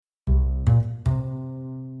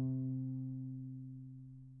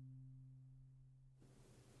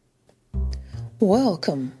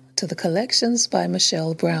Welcome to the Collections by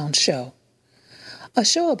Michelle Brown show, a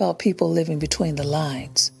show about people living between the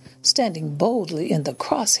lines, standing boldly in the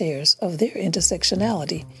crosshairs of their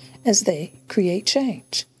intersectionality as they create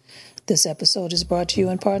change. This episode is brought to you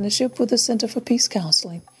in partnership with the Center for Peace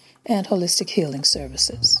Counseling and Holistic Healing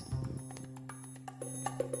Services.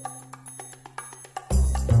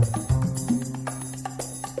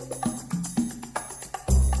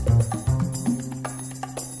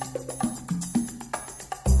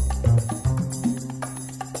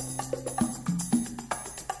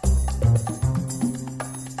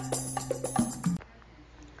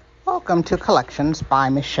 Welcome to Collections by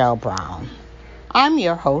Michelle Brown. I'm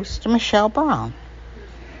your host, Michelle Brown.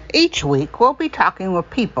 Each week, we'll be talking with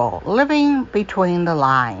people living between the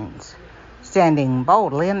lines, standing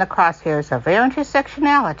boldly in the crosshairs of their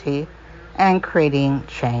intersectionality and creating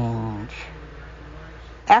change.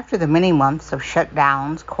 After the many months of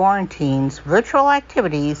shutdowns, quarantines, virtual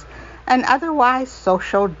activities, and otherwise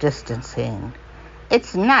social distancing,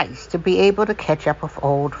 it's nice to be able to catch up with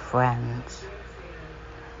old friends.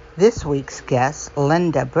 This week's guest,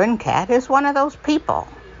 Linda Brincat, is one of those people.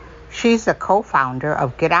 She's the co-founder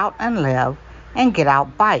of Get Out and Live and Get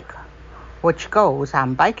Out Bike, which goes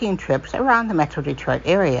on biking trips around the Metro Detroit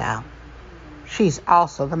area. She's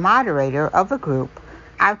also the moderator of the group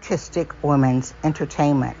Artistic Women's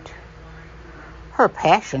Entertainment. Her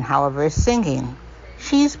passion, however, is singing.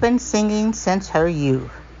 She's been singing since her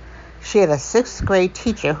youth. She had a 6th grade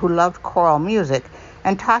teacher who loved choral music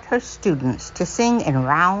and taught her students to sing in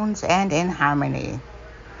rounds and in harmony.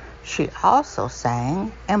 She also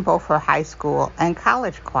sang in both her high school and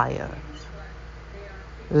college choirs.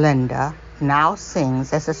 Linda now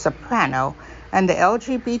sings as a soprano in the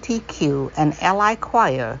LGBTQ and Ally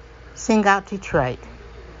choir, Sing Out Detroit,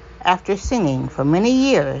 after singing for many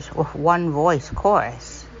years with one-voice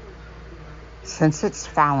chorus. Since its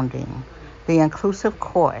founding, the inclusive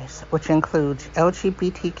chorus, which includes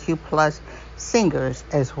LGBTQ plus singers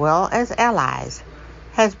as well as allies,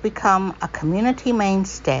 has become a community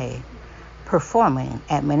mainstay, performing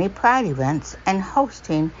at many pride events and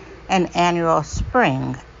hosting an annual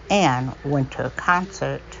spring and winter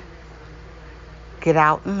concert. Get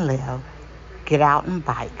Out and Live, Get Out and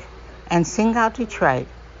Bike, and Sing Out Detroit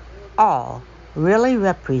all really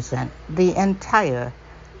represent the entire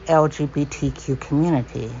LGBTQ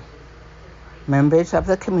community. Members of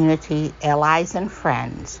the community, allies, and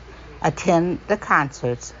friends attend the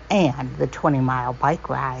concerts and the 20-mile bike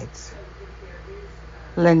rides.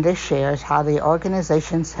 Linda shares how the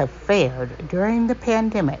organizations have fared during the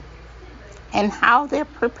pandemic and how they're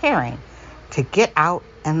preparing to get out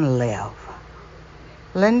and live.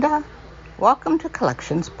 Linda, welcome to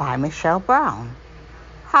Collections by Michelle Brown.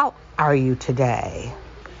 How are you today?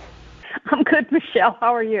 I'm good, Michelle.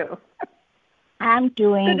 How are you? I'm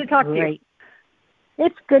doing good to talk great. To you.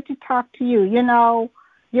 It's good to talk to you. You know,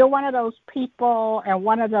 you're one of those people and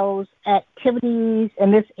one of those activities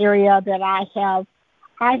in this area that I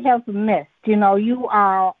have missed. You know, you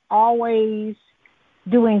are always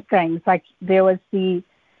doing things. Like there was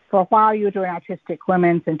for a while you were doing Artistic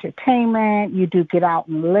Women's Entertainment. You do Get Out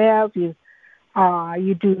and Live. You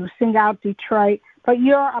do Sing Out Detroit. But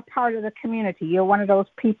you're a part of the community. You're one of those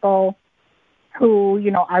people who,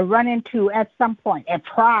 you know, I run into at some point at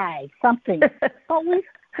Pride, something. But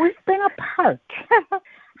we've been apart.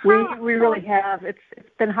 We really have. It's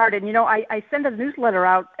been hard. And, you know, I send a newsletter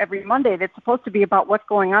out every Monday that's supposed to be about what's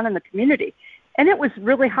going on in the community. And it was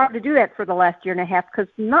really hard to do that for the last year and a half because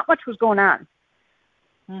not much was going on.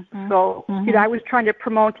 Mm-hmm. So, you know, I was trying to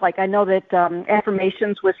promote, like I know that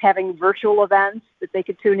Affirmations was having virtual events that they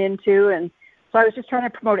could tune into. And so I was just trying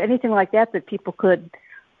to promote anything like that people could,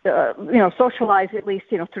 you know, socialize at least,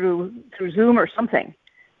 you know, through Zoom or something,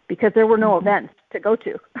 because there were no events to go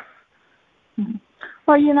to.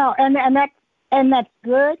 Well, you know, and that's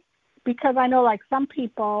good, because I know like some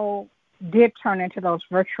people did turn into those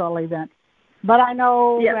virtual events, but I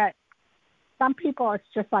know that some people it's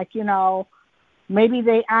just like, you know, maybe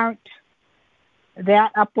they aren't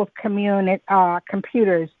that up with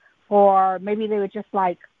computers, or maybe they were just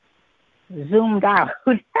like zoomed out.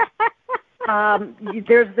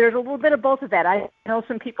 There's a little bit of both of that. I know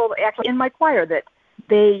some people actually in my choir that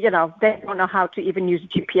they don't know how to even use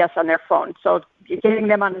GPS on their phone. So getting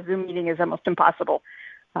them on a Zoom meeting is almost impossible.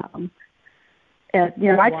 And,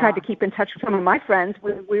 you know, I tried to keep in touch with some of my friends.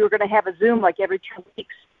 We were going to have a Zoom like every 2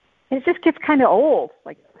 weeks. And it just gets kind of old.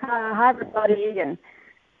 Like, hi, everybody. And,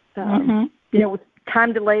 you know, with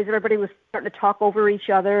time delays, everybody was starting to talk over each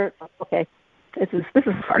other. Okay, this is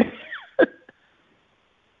hard.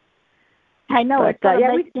 I know. But,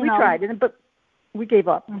 we tried, but we gave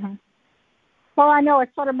up. Mm-hmm. Well, I know it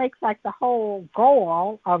sort of makes like the whole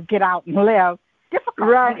goal of get out and live difficult,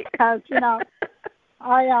 right? Because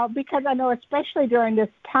because I know especially during this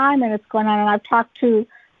time and it's going on, and I've talked to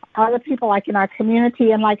other people like in our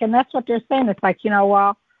community, and that's what they're saying. It's like,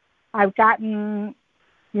 well, I've gotten,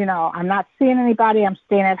 I'm not seeing anybody. I'm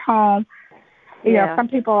staying at home. Some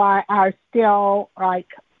people are still like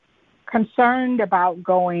concerned about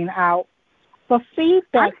going out. The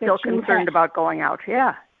feedback I'm still concerned about going out.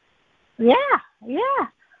 Yeah.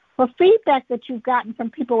 The feedback that you've gotten from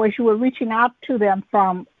people as you were reaching out to them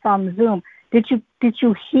from Zoom, did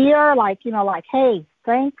you hear like hey,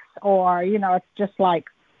 thanks, or it's just like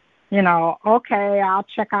okay, I'll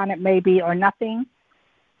check on it maybe, or nothing?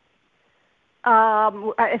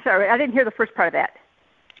 Sorry, I didn't hear the first part of that.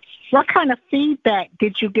 What kind of feedback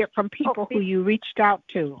did you get from people who you reached out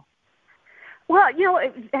to? Well,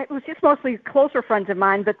 it was just mostly closer friends of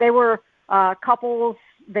mine, but they were couples.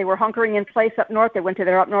 They were hunkering in place up north. They went to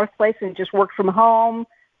their up north place and just worked from home.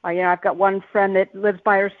 I've got one friend that lives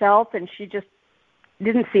by herself, and she just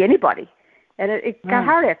didn't see anybody. And it got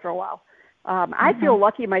hard after a while. I feel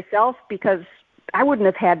lucky myself because I wouldn't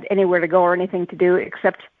have had anywhere to go or anything to do,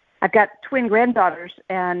 except I've got twin granddaughters,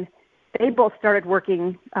 and they both started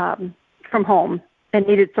working from home and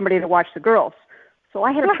needed somebody to watch the girls. So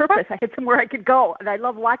I had a purpose. I had somewhere I could go, and I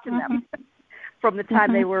love watching them from the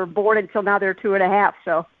time they were born until now they're 2.5.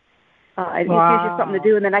 So it gives you something to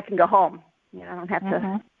do, and then I can go home. I don't have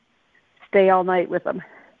to stay all night with them.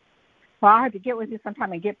 Well, I'll have to get with you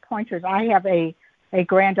sometime and get pointers. I have a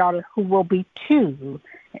granddaughter who will be 2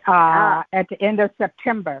 at the end of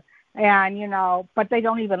September. And, but they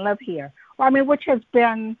don't even live here. Well, I mean, which has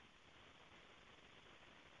been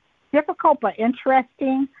difficult but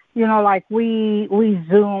interesting. Like we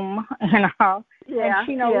Zoom, and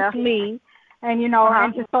she knows me, and,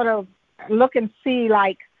 and to sort of look and see,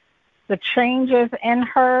 like, the changes in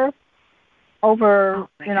her over,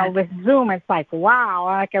 with Zoom. It's like, wow.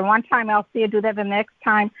 Like, at one time I'll see her do that. The next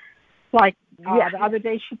time, like, the other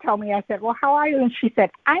day she told me, I said, well, how are you? And she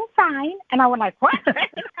said, I'm fine. And I was like, what?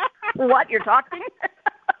 What, you're talking?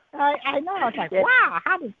 I know. It's like, wow,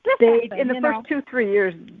 how does this happen? In the first 2-3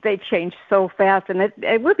 years, they changed so fast, and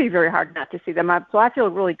it would be very hard not to see them. So I feel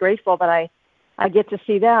really grateful that I get to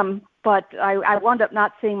see them. But I wound up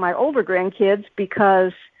not seeing my older grandkids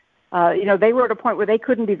because, they were at a point where they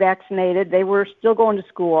couldn't be vaccinated. They were still going to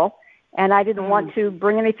school, and I didn't want to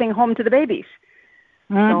bring anything home to the babies.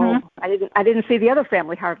 So I didn't see the other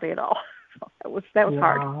family hardly at all. So that was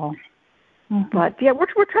hard. But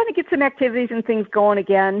we're trying to get some activities and things going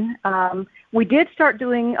again. We did start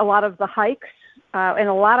doing a lot of the hikes, and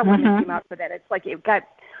a lot of women came out for that. It's like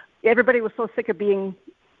everybody was so sick of being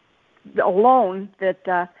alone that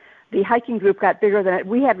the hiking group got bigger than it.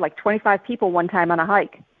 We had like 25 people one time on a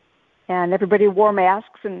hike, and everybody wore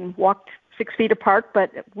masks and walked 6 feet apart.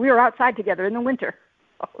 But we were outside together in the winter.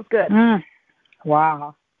 So it was good.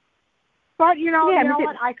 Wow. But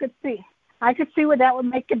what I could see where that would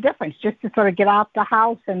make a difference, just to sort of get out the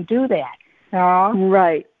house and do that.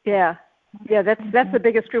 Right. Yeah. Yeah. That's the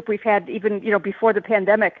biggest group we've had. Even before the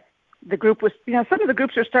pandemic, the group was some of the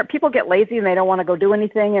groups people get lazy and they don't want to go do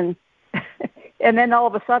anything, and and then all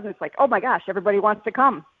of a sudden it's like, oh my gosh, everybody wants to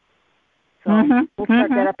come. So we'll start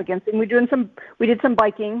that up again. And we did some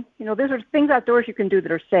biking. Those are things outdoors you can do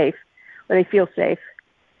that are safe, where they feel safer.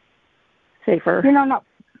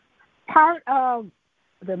 Part of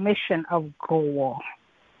the mission of GOAL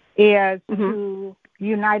is to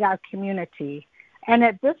unite our community. And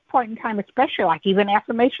at this point in time, especially like even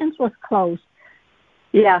Affirmations was closed.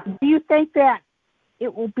 Yeah. Do you think that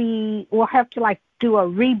we'll have to like do a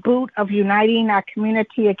reboot of uniting our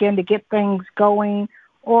community again to get things going?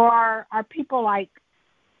 Or are people like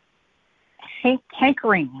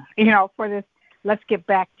hankering, for this, let's get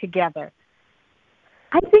back together?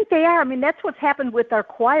 I think they are. I mean, that's what's happened with our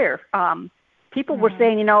choir. People were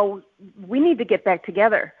saying, we need to get back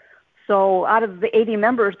together. So out of the 80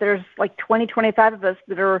 members, there's like 20, 25 of us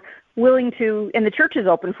that are willing to, and the church is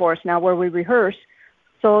open for us now where we rehearse.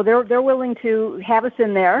 So they're willing to have us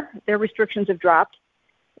in there. Their restrictions have dropped.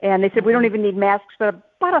 And they said we don't even need masks, but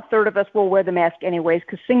about a third of us will wear the mask anyways,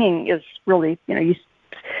 because singing is really, you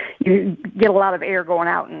get a lot of air going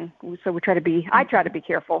out. And so I try to be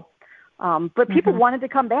careful. But people wanted to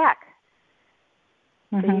come back.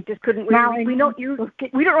 They just couldn't. We don't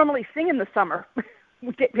normally sing in the summer.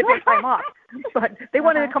 We get time off, but they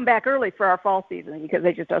wanted to come back early for our fall season because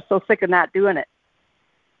they just are so sick of not doing it.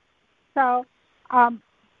 So,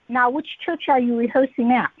 now which church are you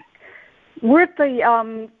rehearsing at? We're at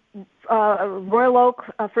the Royal Oak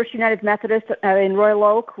First United Methodist in Royal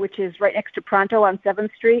Oak, which is right next to Pronto on 7th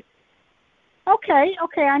Street. Okay,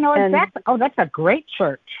 I know exactly. Oh, that's a great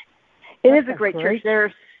church. It is a great church.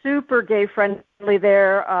 They're super gay friendly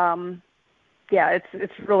there.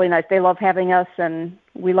 It's really nice. They love having us, and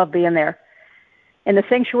we love being there. And the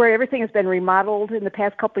sanctuary, everything has been remodeled in the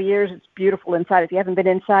past couple of years. It's beautiful inside. If you haven't been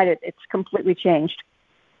inside, it's completely changed.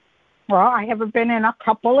 Well, I haven't been in a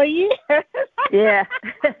couple of years. Yeah.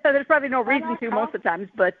 There's probably no reason to most of the times,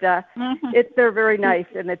 but they're very nice,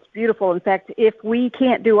 and it's beautiful. In fact, if we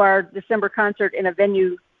can't do our December concert in a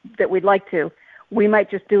venue that we'd like to, we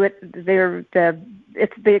might just do it there.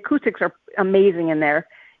 The acoustics are amazing in there,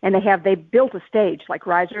 and they built a stage, like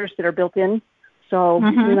risers that are built in, so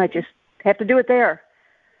we might just have to do it there.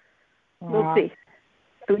 We'll see.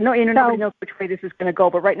 Nobody knows which way this is going to go,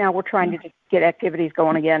 but right now we're trying to just get activities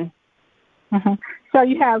going again. So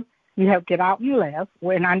you have get out and live.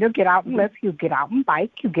 When under get out and live, you get out and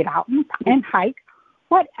bike, you get out and hike.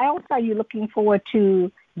 What else are you looking forward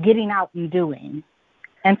to getting out and doing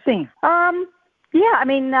and seeing?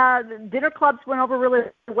 Dinner clubs went over really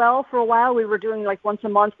well for a while. We were doing like once a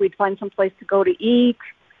month. We'd find some place to go to eat.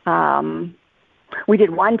 We did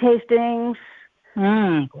wine tastings.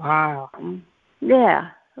 Wow.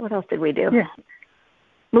 What else did we do? Yeah.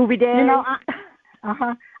 Movie day.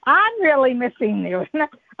 I'm really missing you.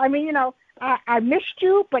 I mean, I missed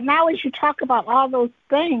you, but now as you talk about all those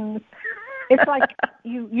things, it's like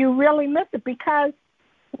you really miss it because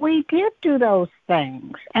we did do those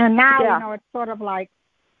things. And now, it's sort of like,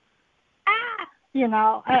 I mean,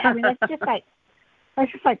 it's just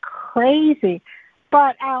like crazy.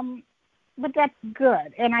 But that's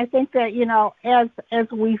good. And I think that,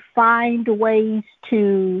 as we find ways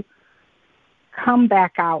to come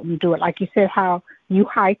back out and do it, like you said, how you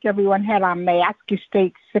hiked, everyone had on masks, you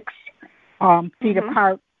stayed 6 feet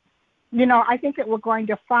apart. I think that we're going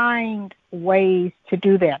to find ways to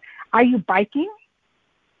do that. Are you biking?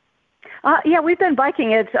 We've been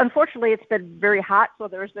biking. Unfortunately, it's been very hot, so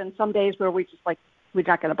there's been some days where we're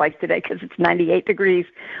not going to bike today because it's 98 degrees.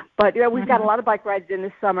 But we've got a lot of bike rides in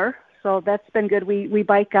this summer, so that's been good. We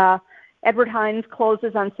bike. Edward Hines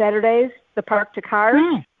closes on Saturdays, the park to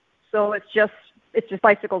cars, so it's just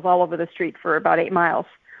bicycles all over the street for about 8 miles.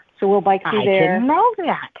 So we'll bike through there. I didn't know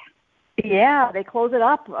that. Yeah, they close it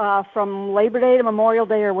up from Labor Day to Memorial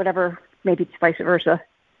Day or whatever. Maybe it's vice versa,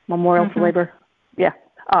 Memorial to Labor. Yeah.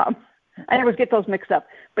 I always get those mixed up.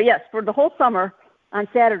 But yes, for the whole summer, on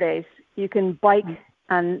Saturdays, you can bike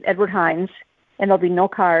on Edward Hines, and there'll be no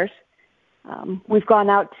cars. We've gone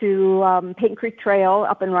out to Peyton Creek Trail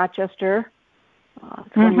up in Rochester.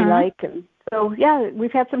 It's one we like. And so,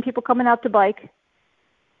 we've had some people coming out to bike.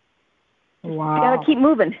 Wow. You got to keep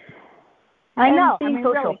moving. I know. Social.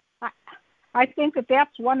 Really, I think that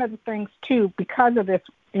that's one of the things, too, because of this,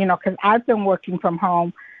 because I've been working from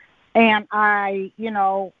home, and I,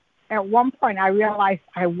 at one point I realized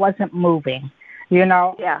I wasn't moving.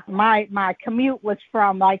 My commute was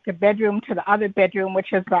from like the bedroom to the other bedroom,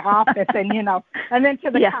 which is the office, and and then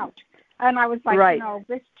to the couch. And I was like,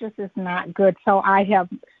 this just is not good. So I have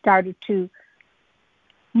started to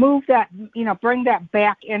move that, bring that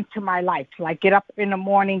back into my life. To like get up in the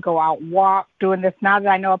morning, go out, walk, doing this. Now that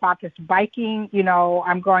I know about this biking,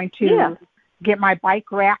 I'm going to get my bike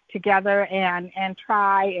rack together and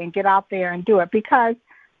try and get out there and do it, because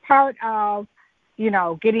part of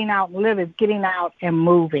getting out and live is getting out and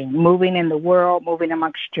moving in the world, moving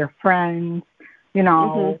amongst your friends,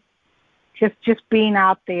 just being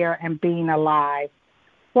out there and being alive.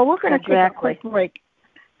 Well, we're going to take a quick break,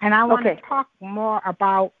 and I want to talk more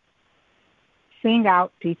about Sing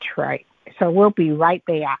Out Detroit. So we'll be right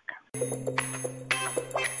back.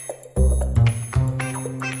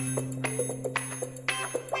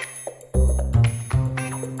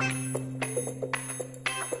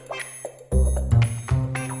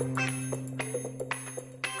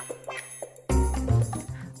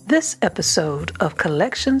 This episode of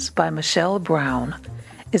Collections by Michelle Brown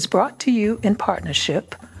is brought to you in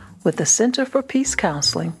partnership with the Center for Peace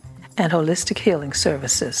Counseling and Holistic Healing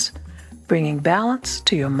Services, bringing balance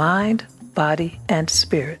to your mind, body, and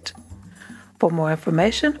spirit. For more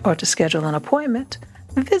information or to schedule an appointment,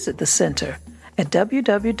 visit the center at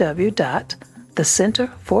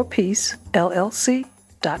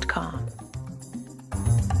www.thecenterforpeacellc.com.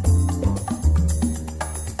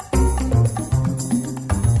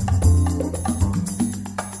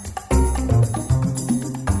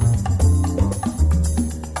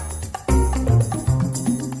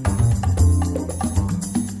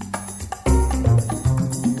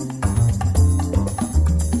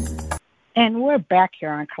 And we're back here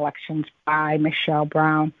on Collections by Michelle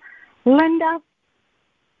Brown. Linda,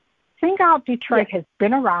 Sing Out Detroit has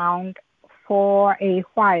been around for a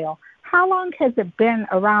while. how long has it been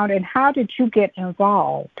around, and how did you get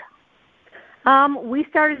involved? We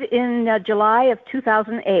started in July of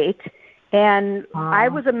 2008, and I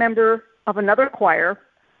was a member of another choir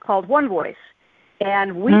called One Voice,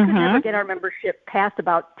 and we could never get our membership past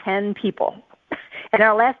about 10 people. At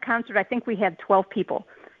our last concert, I think we had 12 people,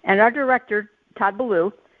 and our director, Todd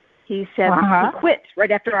Ballou, he said he quit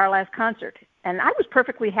right after our last concert, and I was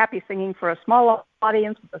perfectly happy singing for a small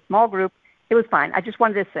audience with a small group. It was fine. I just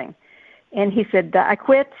wanted to sing. And he said, I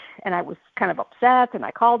quit, and I was kind of upset, and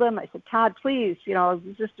I called him. I said, Todd, please,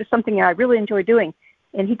 this is just something I really enjoy doing.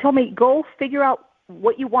 And he told me, go figure out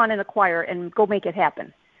what you want in a choir and go make it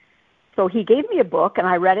happen. So he gave me a book, and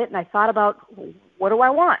I read it, and I thought about, what do I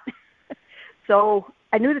want? So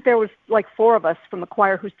I knew that there was like 4 of us from the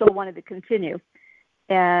choir who still wanted to continue.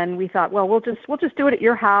 And we thought, well, we'll just do it at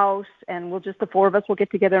your house, and the 4 of us will get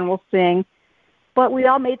together and we'll sing. But we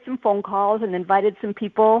all made some phone calls and invited some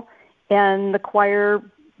people, and the choir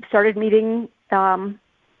started meeting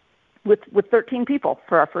with 13 people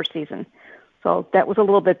for our first season. So that was a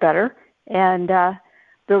little bit better. And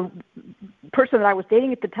the person that I was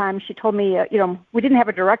dating at the time, she told me, we didn't have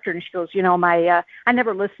a director, and she goes, I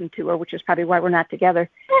never listened to her, which is probably why we're not together.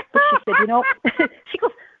 But she said, she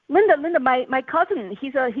goes, Linda, my cousin,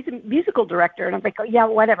 he's a musical director. And I'm like, oh, yeah,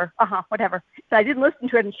 whatever. Whatever. So I didn't listen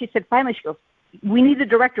to it, and she said, finally, she goes, we need a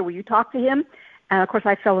director. Will you talk to him? And, of course,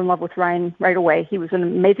 I fell in love with Ryan right away. He was an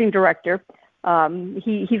amazing director.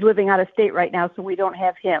 He's living out of state right now, so we don't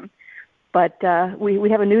have him. But we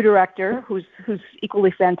have a new director who's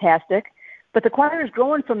equally fantastic. But the choir is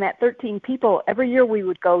growing from that 13 people. Every year we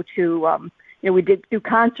would go to, we did do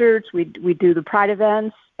concerts, we do the Pride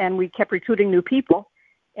events, and we kept recruiting new people.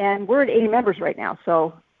 And we're at 80 members right now.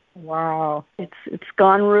 So, wow, it's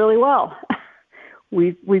gone really well.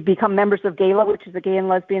 We've become members of GALA, which is the Gay and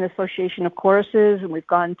Lesbian Association of Choruses, and we've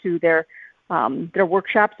gone to their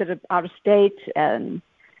workshops that are out of state. And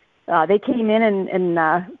they came in and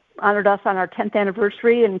honored us on our 10th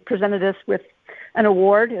anniversary and presented us with an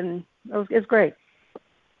award, and it was great.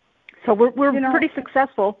 So we're pretty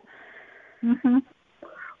successful. Mm-hmm.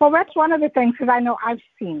 Well, that's one of the things, because I know I've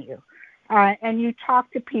seen you. And you talk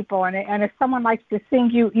to people, and if someone likes to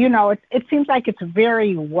sing, it seems like it's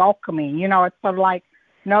very welcoming. It's sort of like,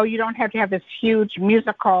 no, you don't have to have this huge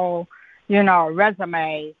musical,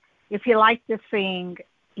 resume. If you like to sing,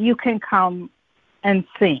 you can come and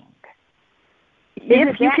sing.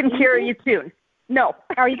 If you can carry a tune. No.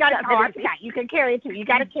 Oh, you got to. You can carry a tune. You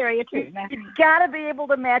got to carry a tune. You got to be able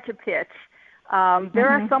to match a pitch. There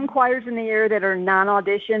are some choirs in the air that are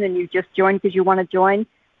non-audition, and you just join because you want to join.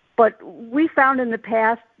 But we found in the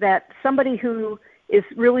past that somebody who is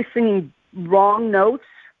really singing wrong notes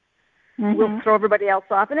will throw everybody else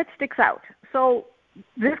off, and it sticks out. So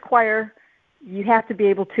this choir, you have to be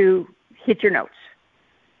able to hit your notes.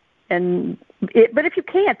 But if you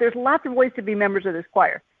can't, there's lots of ways to be members of this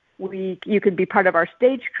choir. You can be part of our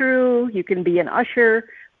stage crew. You can be an usher.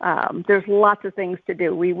 There's lots of things to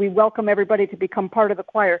do. We welcome everybody to become part of the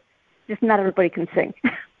choir. Just not everybody can sing.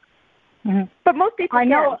 But most people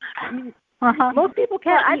can. I know. Most people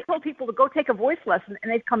can. I've told people to go take a voice lesson,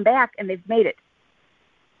 and they've come back, and they've made it.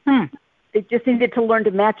 They just needed to learn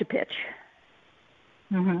to match a pitch.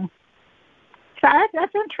 So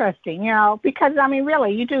that's interesting, because,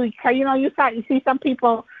 really, you do, you see some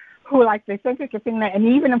people who, like, they think they can sing that, and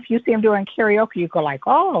even if you see them doing karaoke, you go like,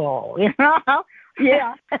 oh,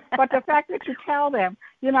 Yeah. But the fact that you tell them,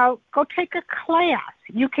 go take a class.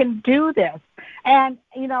 You can do this. And,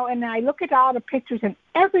 and I look at all the pictures, and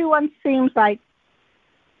everyone seems like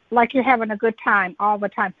you're having a good time all the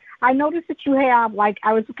time. I noticed that you have,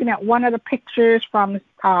 I was looking at one of the pictures from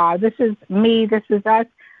This Is Me, This Is Us,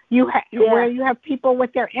 where you have people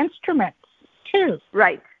with their instruments, too.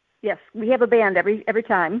 Right. Yes. We have a band every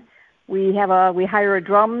time. We hire a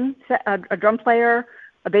drum player,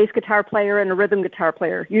 a bass guitar player, and a rhythm guitar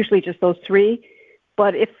player, usually just those 3.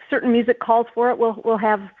 But if certain music calls for it, we'll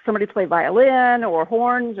have somebody play violin or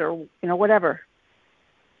horns or, whatever.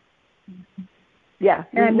 Yeah,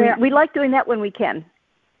 and we like doing that when we can.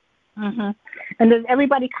 And does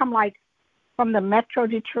everybody come, from the Metro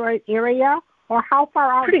Detroit area? Or how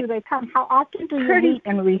far out do they come? How often do you meet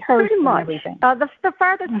and rehearse pretty much. And everything? The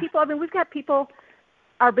farthest people, we've got people,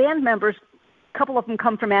 our band members, a couple of them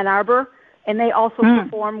come from Ann Arbor, and they also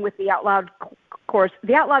perform with the Out Loud Chorus.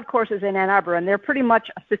 The Out Loud Chorus is in Ann Arbor, and they're pretty much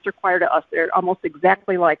a sister choir to us. They're almost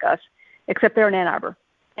exactly like us, except they're in Ann Arbor.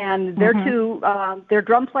 And their their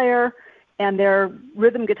drum player and their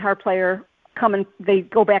rhythm guitar player they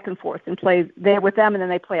go back and forth and play there with them, and then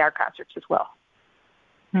they play our concerts as well.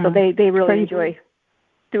 So they really enjoy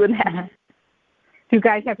doing that. Do you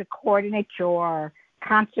guys have to coordinate your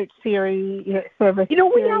concert series service? We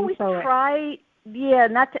always try. Yeah,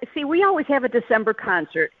 we always have a December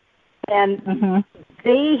concert, and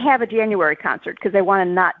they have a January concert because they want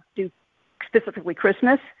to not do specifically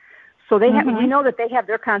Christmas. So they have. We know that they have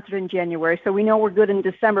their concert in January, so we know we're good in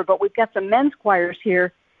December. But we've got some men's choirs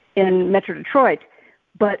here in Metro Detroit,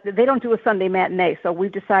 but they don't do a Sunday matinee. So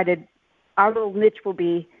we've decided our little niche will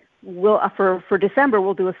be for December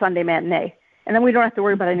we'll do a Sunday matinee, and then we don't have to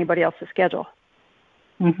worry about anybody else's schedule.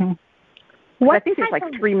 Mm-hmm. I think there's like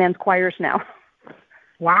 3 men's choirs now.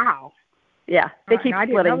 Wow. Yeah, they keep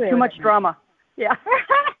splitting. Too much drama. Yeah.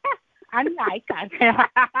 I'm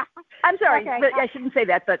sorry, but I shouldn't say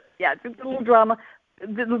that, but yeah, it's a little drama.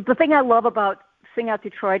 The thing I love about Sing Out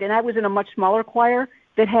Detroit, and I was in a much smaller choir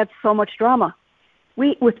that had so much drama.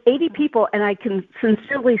 With 80 people, and I can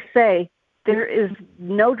sincerely say there is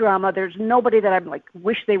no drama. There's nobody that I'm like,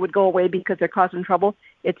 wish they would go away because they're causing trouble.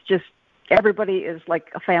 It's just everybody is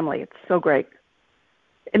like a family. It's so great.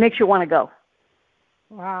 It makes you want to go.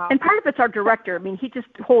 Wow. And part of it's our director. I mean, he just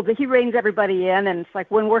he reins everybody in, and it's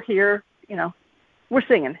like when we're here, we're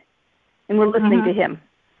singing, and we're listening to him.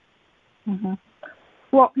 Mm-hmm.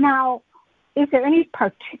 Well, now, is there any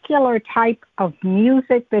particular type of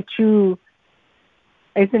music that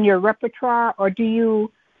is in your repertoire, or do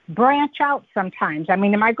you branch out sometimes? I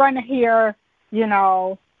mean, am I going to hear,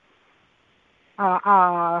 what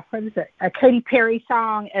is it, a Katy Perry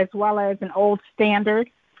song as well as an old standard?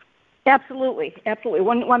 Absolutely.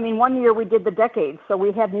 One year we did the decades, so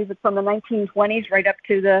we had music from the 1920s right up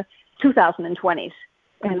to the 2020s,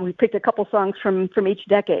 and we picked a couple songs from each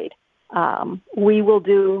decade. We will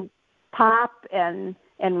do pop and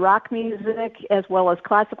rock music as well as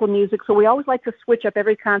classical music, so we always like to switch up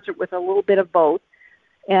every concert with a little bit of both,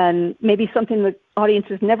 and maybe something the audience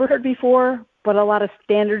has never heard before, but a lot of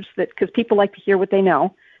standards because people like to hear what they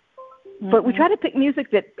know. But we try to pick music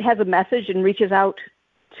that has a message and reaches out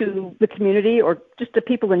to the community or just to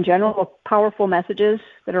people in general, powerful messages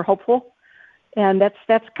that are hopeful. And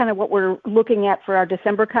that's kind of what we're looking at for our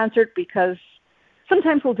December concert, because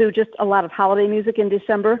sometimes we'll do just a lot of holiday music in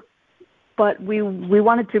December, but we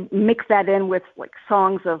wanted to mix that in with like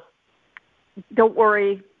songs of don't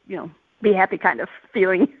worry, be happy kind of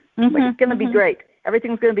feeling. Like it's going to be great.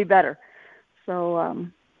 Everything's going to be better. So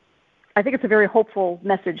I think it's a very hopeful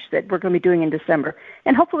message that we're going to be doing in December.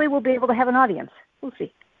 And hopefully we'll be able to have an audience. We'll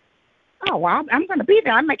see. Oh, wow. I'm going to be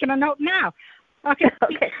there. I'm making a note now. Okay.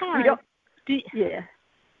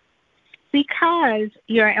 Because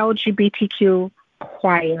you're an LGBTQ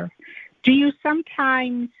choir, do you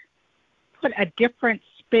sometimes put a different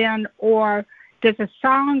spin, or does a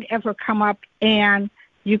song ever come up and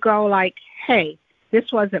you go like, hey,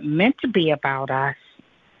 this wasn't meant to be about us,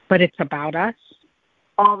 but it's about us?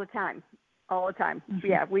 All the time. Mm-hmm.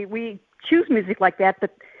 Yeah, we choose music like that,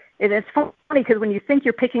 but it's funny because when you think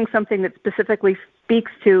you're picking something that specifically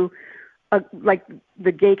speaks to like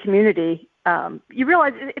the gay community, you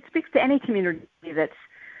realize it speaks to any community that's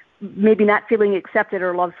maybe not feeling accepted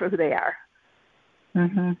or loved for who they are.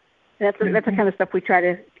 Mm-hmm. That's the kind of stuff we try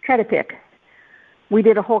to pick. We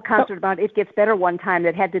did a whole concert about It Gets Better one time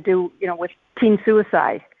that had to do with teen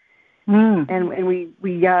suicide, and we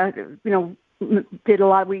did a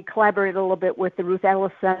lot. We collaborated a little bit with the Ruth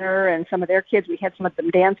Atlas Center and some of their kids. We had some of them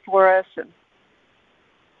dance for us, and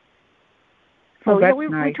so we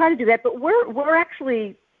try to do that. But we're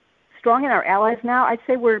actually strong in our allies now. I'd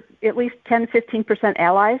say we're at least 10-15%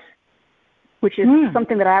 allies, which is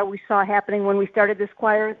something that I always saw happening when we started this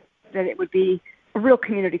choir, that it would be a real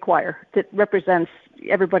community choir that represents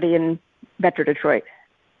everybody in Metro Detroit.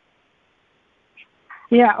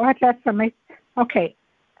 Yeah, well, that's amazing. Okay.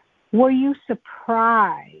 Were you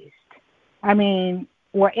surprised? I mean,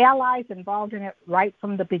 were allies involved in it right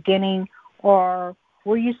from the beginning, or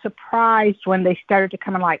were you surprised when they started to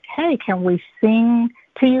come in like, hey, can we sing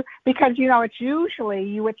to you? Because, it's usually,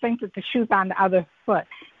 you would think that the shoe's on the other foot.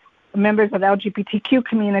 Members of the LGBTQ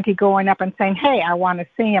community going up and saying, hey, I want to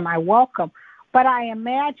sing, am I welcome? But I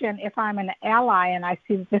imagine if I'm an ally and I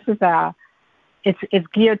see that this is it's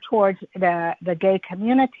geared towards the gay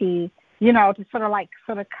community, to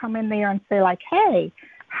sort of come in there and say like, hey,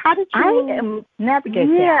 how did you navigate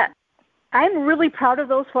that? Yeah, I'm really proud of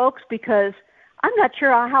those folks because I'm not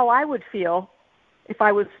sure how I would feel if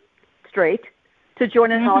I was straight to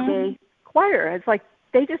join an all-gay choir. It's like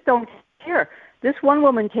they just don't care. This one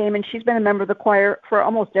woman came, and she's been a member of the choir for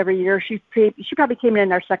almost every year. She probably came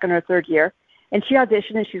in our second or third year, and she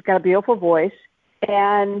auditioned, and she's got a beautiful voice.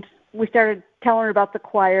 And we started telling her about the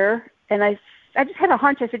choir, and I just had a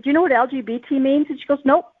hunch. I said, do you know what LGBT means? And she goes,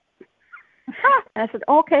 nope. And I said,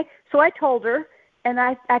 okay. So I told her, And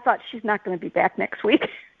I thought she's not going to be back next week.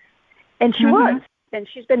 And she was. And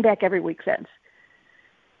she's been back every week since.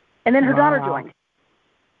 And then her daughter joined.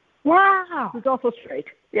 Wow. Who's also straight.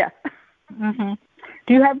 Yeah. Mm-hmm.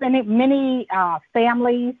 Do you have many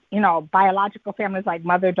families, biological families like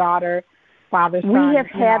mother, daughter, father, son? We have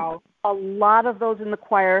had a lot of those in the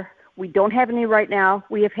choir. We don't have any right now.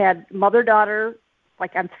 We have had mother, daughter,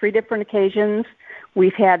 like on 3 different occasions.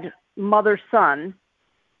 We've had mother, son.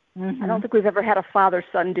 I don't think we've ever had a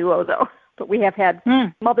father-son duo, though. But we have had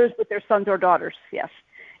mothers with their sons or daughters, yes.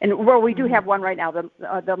 And we do have one right now,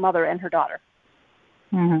 the mother and her daughter.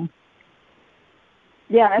 Mm-hmm.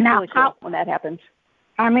 Yeah, that's really cool when that happens.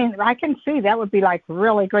 I mean, I can see that would be like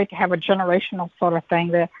really great to have a generational sort of thing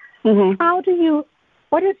there.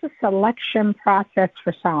 What is the selection process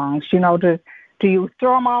for songs? Do you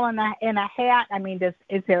throw them all in a hat? I mean, is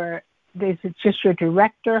it just your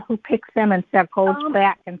director who picks them and goes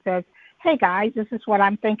back and says, hey guys, this is what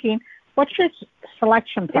I'm thinking? What's your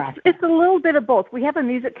selection process? It's a little bit of both. We have a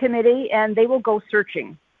music committee and they will go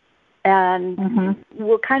searching. And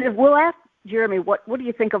we'll ask Jeremy, what do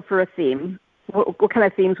you think of for a theme? What kind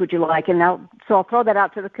of themes would you like? And so I'll throw that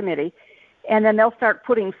out to the committee, and then they'll start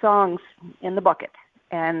putting songs in the bucket,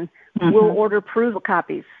 and we'll order perusal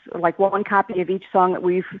copies, like 1 copy of each song that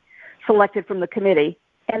we've selected from the committee,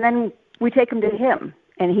 and then we take them to him,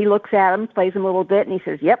 and he looks at them, plays them a little bit, and he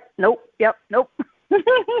says, yep, nope.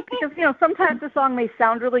 Because sometimes the song may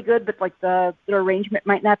sound really good, but like the arrangement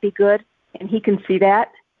might not be good, and he can see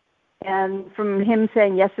that. And from him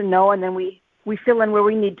saying yes and no, and then we fill in where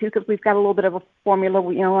we need to because we've got a little bit of a formula.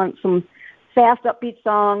 We want some fast, upbeat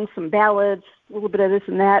songs, some ballads, a little bit of this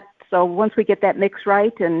and that. So once we get that mix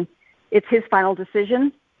right, and it's his final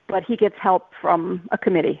decision, but he gets help from a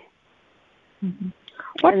committee.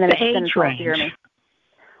 What's the age range?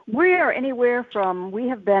 We are anywhere from, we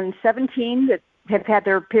have been 17 that have had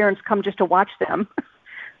their parents come just to watch them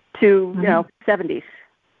to, 70s.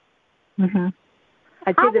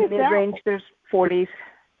 I'd say the mid-range, there's 40s.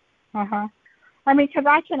 I mean, because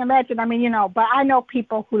I can imagine, but I know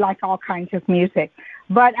people who like all kinds of music.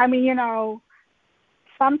 But,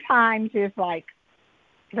 sometimes it's like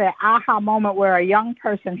the aha moment where a young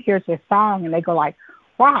person hears a song and they go like,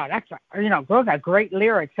 wow, that's, those are great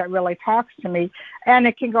lyrics. That really talks to me. And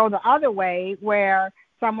it can go the other way where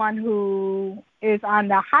someone who is on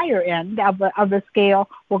the higher end of the scale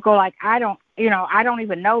will go like, I don't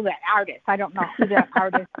even know that artist. I don't know who that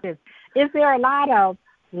artist is. Is there a lot of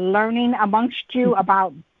learning amongst you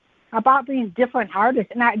about these different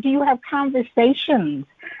artists? Now, do you have conversations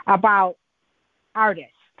about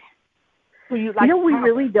artists who you like? We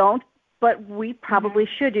really don't, but we probably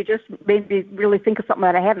should. You just made me really think of something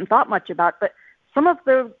that I haven't thought much about. But some of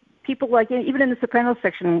the people, like even in the soprano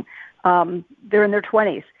section, they're in their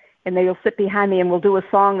 20s. And they'll sit behind me and we'll do a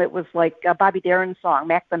song that was like a Bobby Darin's song,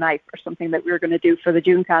 Mac the Knife, or something that we were going to do for the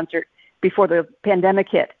June concert before the pandemic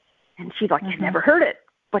hit. And she's like, I've never heard it,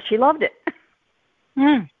 but she loved it.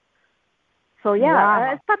 So,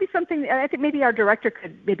 yeah, it's probably something, I think maybe our director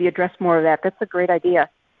could maybe address more of that. That's a great idea.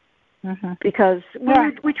 Because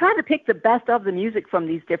we try to pick the best of the music from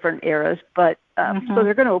these different eras, but so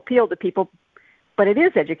they're going to appeal to people. But it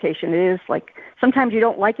is education. It is like sometimes you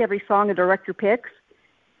don't like every song a director picks.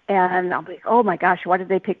 And I'll be like, oh, my gosh, why did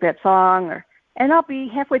they pick that song? And I'll be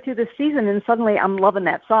halfway through the season, and suddenly I'm loving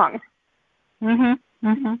that song.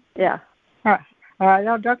 Yeah.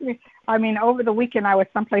 No, don't me. Over the weekend I was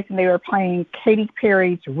someplace, and they were playing Katy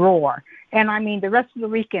Perry's Roar. And, the rest of the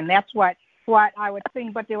weekend, that's what I would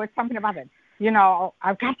sing. But there was something about it.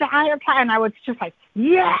 I've got the eye of time. And I was just like,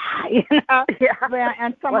 yeah. Yeah.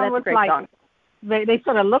 And someone was like, song. They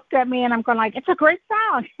sort of looked at me, and I'm going like, it's a great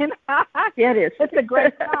song. Yeah, it is. It's a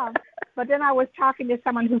great song. But then I was talking to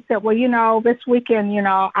someone who said, well, this weekend,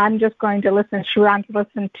 I'm just going to listen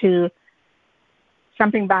to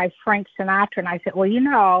something by Frank Sinatra. And I said,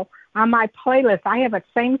 well, on my playlist, I have a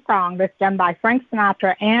same song that's done by Frank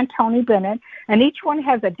Sinatra and Tony Bennett, and each one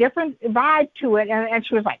has a different vibe to it. And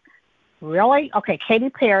she was like, really? Okay, Katy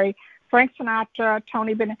Perry, Frank Sinatra,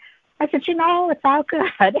 Tony Bennett. I said, it's all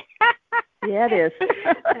good. Yeah, it is.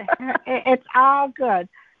 It's all good.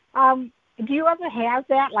 Do you ever have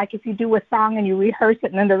that? Like if you do a song and you rehearse it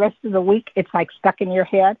and then the rest of the week it's like stuck in your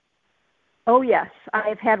head? Oh, yes.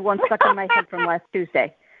 I've had one stuck in my head from last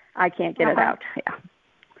Tuesday. I can't get it out. Yeah.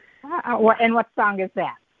 And what song is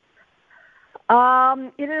that?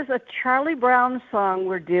 It is a Charlie Brown song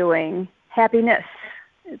we're doing, Happiness.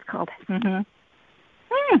 It's called. Yeah,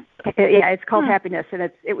 it's called Happiness,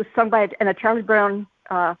 and it was sung by a Charlie Brown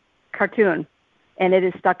cartoon, and it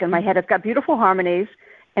is stuck in my head. It's got beautiful harmonies,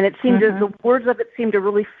 and it seemed the words of it seemed to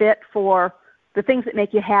really fit for the things that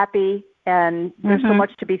make you happy, and there's so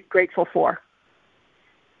much to be grateful for.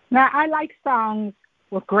 Now, I like songs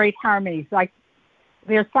with great harmonies. Like,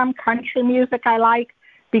 there's some country music I like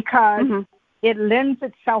because it lends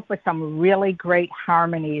itself with some really great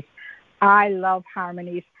harmonies. I love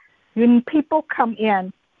harmonies. When people come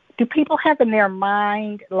in, do people have in their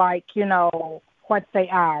mind, like, you know, what they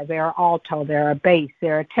are? They're alto, they're a bass,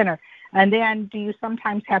 they're a tenor. And then do you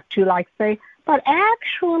sometimes have to, like, say, but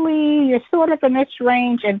actually you're sort of in this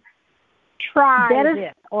range and try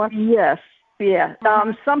this? Or yes, yeah.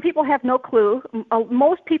 Some people have no clue.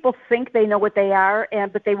 Most people think they know what they are,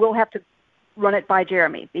 but they will have to run it by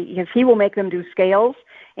Jeremy, because he will make them do scales,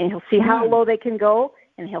 and he'll see how low they can go,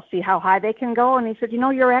 and he'll see how high they can go. And he said, you know,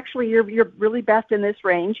 you're really best in this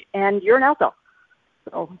range, and you're an alto.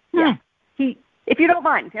 So, yeah. If you don't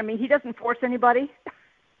mind, I mean, he doesn't force anybody.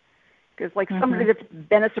 Because, like, somebody that's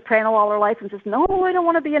been a soprano all her life and says, no, I don't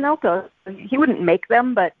want to be an alto. He wouldn't make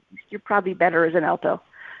them, but you're probably better as an alto.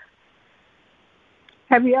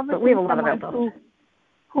 Have you ever seen someone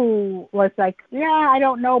who was like, yeah, I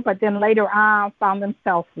don't know, but then later on found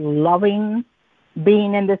themselves loving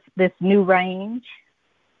being in this new range?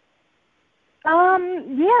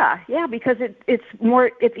 Yeah, because it's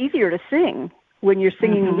easier to sing when you're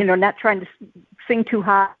singing, you know, not trying to sing too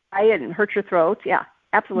high and hurt your throat. Yeah,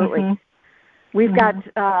 absolutely. We've got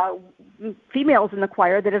females in the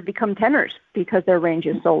choir that have become tenors because their range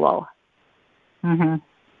is so low.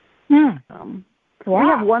 We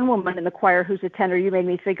have one woman in the choir who's a tenor. You made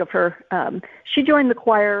me think of her. She joined the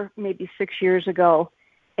choir maybe 6 years ago,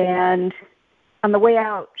 and on the way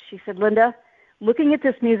out, she said, Linda, looking at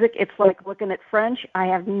this music, it's like looking at French. I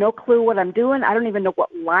have no clue what I'm doing. I don't even know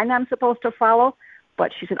what line I'm supposed to follow.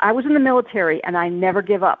 But she said, I was in the military, and I never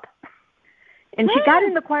give up. And she got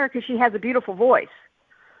in the choir because she has a beautiful voice.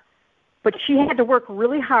 But she had to work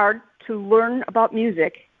really hard to learn about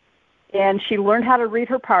music, and she learned how to read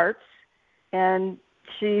her parts, and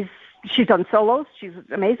she's done solos. She's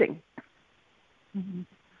amazing.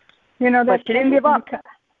 You know, but she didn't give up.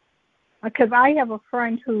 Because I have a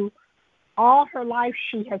friend who all her life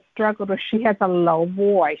she has struggled with. She has a low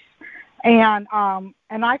voice. And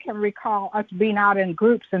I can recall us being out in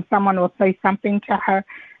groups and someone will say something to her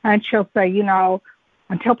and she'll say, you know,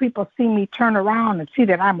 until people see me turn around and see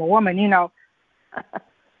that I'm a woman, you know.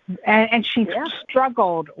 And she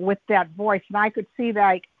struggled with that voice. And I could see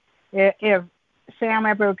that if Sam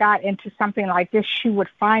ever got into something like this, she would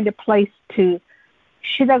find a place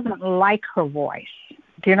she doesn't like her voice.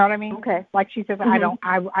 Do you know what I mean? Okay. Like she says, I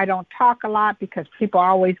don't talk a lot because people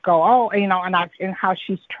always go, oh, you know, and how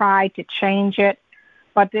she's tried to change it.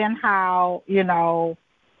 But then how, you know,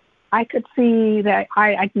 I could see that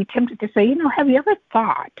I'd be tempted to say, you know, have you ever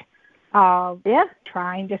thought of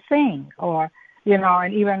trying to sing or, you know,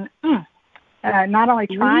 and even not only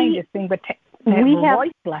trying to sing, but we have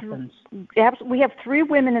voice lessons. We have 3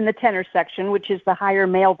 women in the tenor section, which is the higher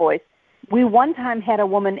male voice. We one time had a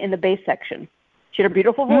woman in the bass section. She had a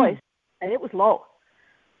beautiful voice, and it was low.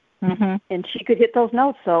 And she could hit those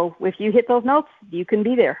notes. So if you hit those notes, you can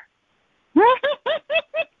be there.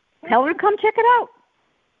 Tell her to come check it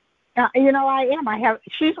out. You know, I am.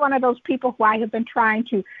 She's one of those people who I have been trying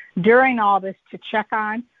to, during all this, to check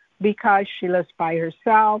on because she lives by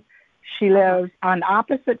herself. She lives on the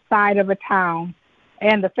opposite side of a town,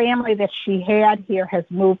 and the family that she had here has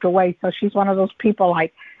moved away. So she's one of those people,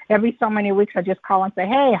 like, every so many weeks I just call and say,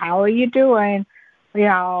 hey, how are you doing? You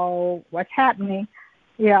know, what's happening?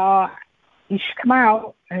 You know, you should come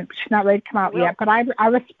out. And she's not ready to come out yet, but I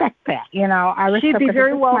respect that. You know, I respect she'd be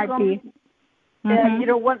very welcome. And, you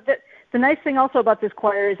know, what the nice thing also about this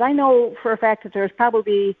choir is I know for a fact that there's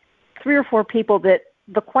probably 3 or 4 people that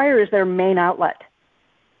the choir is their main outlet.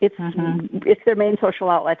 It's their main social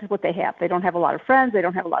outlet. It's what they have. They don't have a lot of friends. They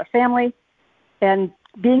don't have a lot of family. And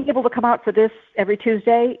being able to come out for this every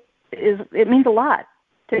Tuesday, it means a lot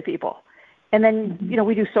to people. And then, you know,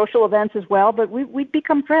 we do social events as well, but we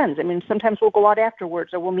become friends. I mean, sometimes we'll go out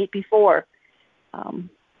afterwards or we'll meet before.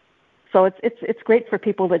 So it's great for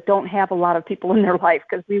people that don't have a lot of people in their life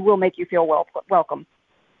because we will make you feel welcome.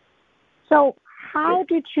 So how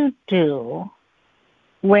did you do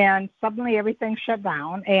when suddenly everything shut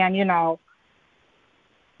down and, you know,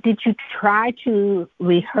 did you try to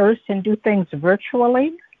rehearse and do things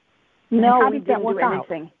virtually? No, we didn't do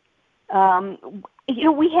anything. You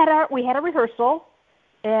know, we had a rehearsal,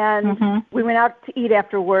 and we went out to eat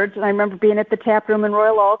afterwards. And I remember being at the tap room in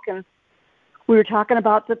Royal Oak, and we were talking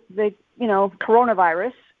about the you know,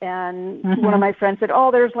 coronavirus. And one of my friends said,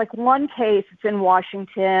 "Oh, there's like one case. It's in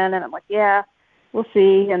Washington." And I'm like, "Yeah, we'll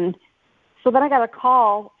see." And so then I got a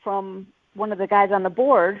call from one of the guys on the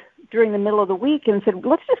board during the middle of the week and said,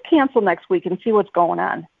 let's just cancel next week and see what's going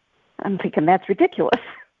on. I'm thinking, that's ridiculous.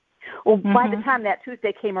 Well, by the time that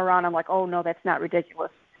Tuesday came around, I'm like, oh, no, that's not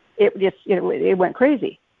ridiculous. It went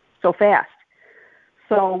crazy so fast.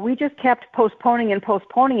 So we just kept postponing,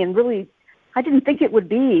 and really, I didn't think it would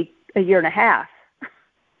be a year and a half.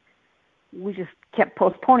 We just kept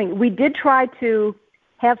postponing. We did try to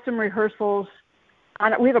have some rehearsals.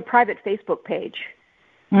 We have a private Facebook page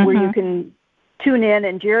where you can tune in,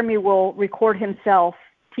 and Jeremy will record himself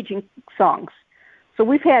teaching songs. So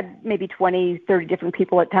we've had maybe 20, 30 different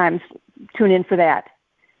people at times tune in for that.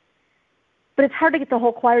 But it's hard to get the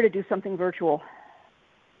whole choir to do something virtual.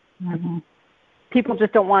 People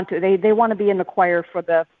just don't want to. They want to be in the choir for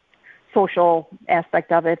the social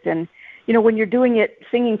aspect of it. And, when you're doing it,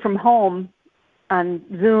 singing from home on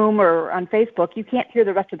Zoom or on Facebook, you can't hear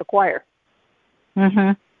the rest of the choir.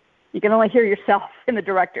 You can only hear yourself and the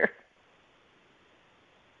director.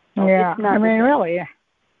 So yeah, really.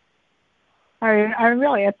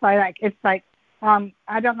 It's like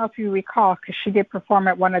I don't know if you recall, because she did perform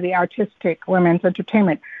at one of the artistic women's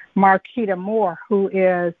entertainment, Marquita Moore, who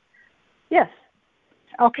is... Yes.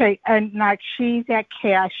 Okay, and like she's at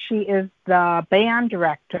CASH, she is the band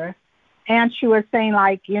director, and she was saying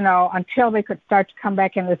until they could start to come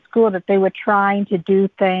back into school that they were trying to do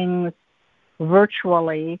things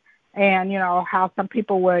virtually, and how some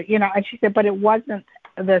people were, and she said, but it wasn't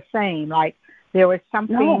the same. Like there was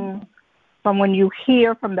something from when you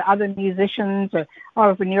hear from the other musicians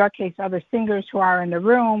or in your case, other singers who are in the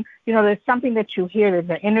room, there's something that you hear, there's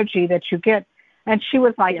the energy that you get. And she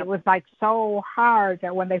was like, it was like so hard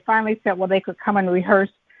that when they finally said, well, they could come and rehearse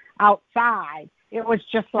outside, it was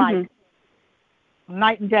just like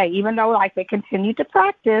night and day, even though they continued to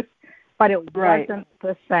practice, but it wasn't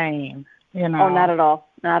the same, Oh, not at all.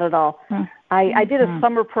 Not at all. I did a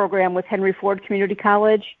summer program with Henry Ford Community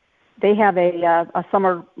College. They have a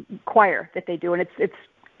summer choir that they do, and it's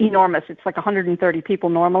enormous. It's like 130 people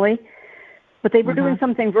normally. But they were doing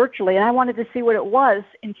something virtually, and I wanted to see what it was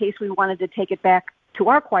in case we wanted to take it back to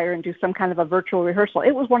our choir and do some kind of a virtual rehearsal.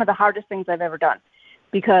 It was one of the hardest things I've ever done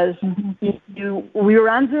because we were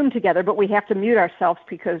on Zoom together, but we have to mute ourselves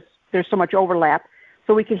because there's so much overlap.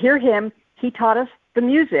 So we could hear him. He taught us the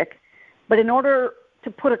music, but in order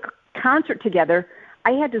to put a concert together,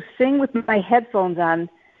 I had to sing with my headphones on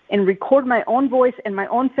and record my own voice and my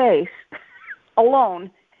own face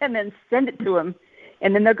alone and then send it to him.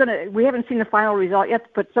 And then we haven't seen the final result yet,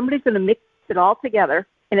 but somebody's going to mix it all together,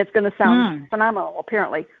 and it's going to sound phenomenal,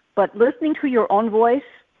 apparently. But listening to your own voice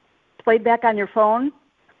played back on your phone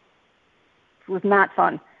was not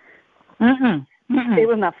fun. It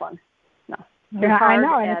was not fun. No. Yeah, I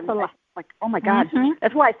know. And it's like, oh, my God.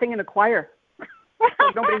 That's why I sing in the choir.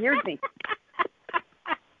 Nobody hears me.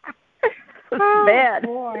 It's bad.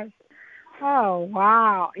 Boy. Oh,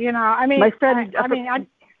 wow. My friend...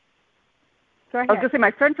 Go ahead. I was going to say,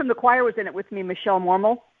 my friend from the choir was in it with me, Michelle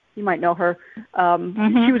Mormel. You might know her.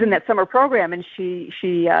 She was in that summer program, and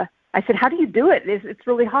I said, how do you do it? It's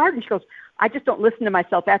really hard. And she goes, I just don't listen to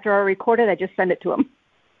myself. After I record it, I just send it to him.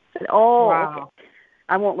 I said, okay.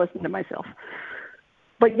 I won't listen to myself.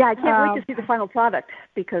 But, yeah, I can't wait to see the final product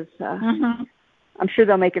because I'm sure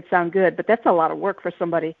they'll make it sound good. But that's a lot of work for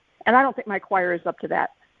somebody. And I don't think my choir is up to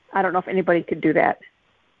that. I don't know if anybody could do that.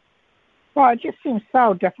 Well, it just seems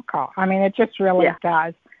so difficult. It just really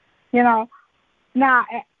does. Now,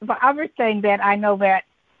 the other thing that I know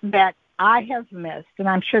that I have missed, and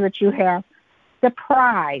I'm sure that you have, the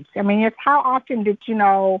prides. It's how often did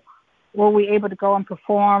were we able to go and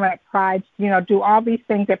perform at prides, do all these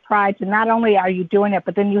things at prides, and not only are you doing it,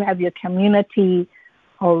 but then you have your community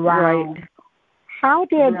around.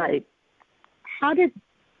 Right. How did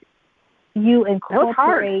you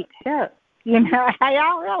incorporate? Yeah.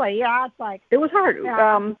 Really, it's like... It was hard.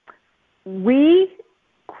 Yeah. We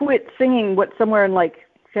quit singing, somewhere in like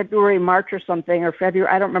February, March or something, or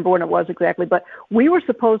February, I don't remember when it was exactly, but we were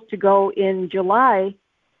supposed to go in July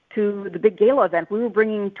to the big GALA event. We were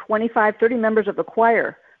bringing 25, 30 members of the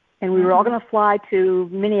choir, and we were all going to fly to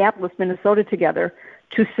Minneapolis, Minnesota together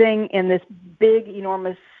to sing in this big,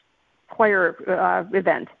 enormous choir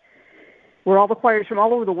event, where all the choirs from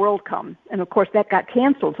all over the world come. And, of course, that got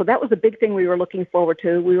canceled. So that was the big thing we were looking forward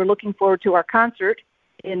to. We were looking forward to our concert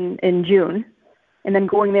in June and then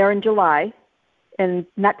going there in July, and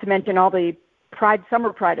not to mention all the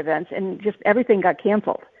summer Pride events, and just everything got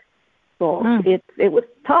canceled. So it was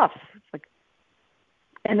tough.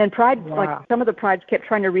 And then Pride, some of the Prides kept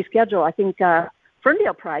trying to reschedule. I think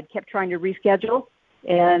Ferndale Pride kept trying to reschedule,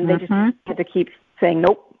 and they just had to keep saying,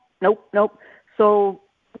 nope. So...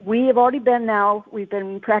 we have already we've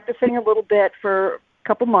been practicing a little bit for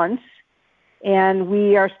couple months, and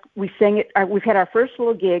we sang it. We've had our first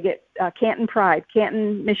little gig at Canton Pride.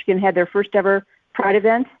 Canton, Michigan had their first ever Pride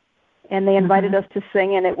event, and they invited us to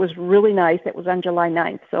sing, and it was really nice. It was on July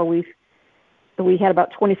 9th, so we had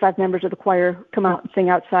about 25 members of the choir come out and sing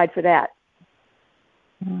outside for that.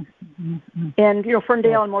 And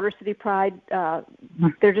Ferndale and Motor City Pride,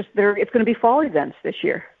 it's going to be fall events this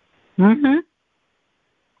year. I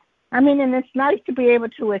mean, and it's nice to be able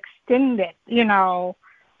to extend it,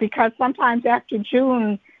 because sometimes after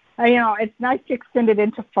June, it's nice to extend it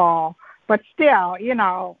into fall, but still,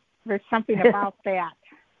 there's something about that.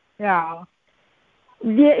 Yeah.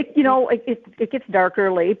 Yeah, it gets dark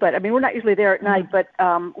early, but I mean, we're not usually there at night, but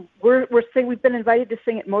we've been invited to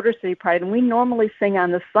sing at Motor City Pride, and we normally sing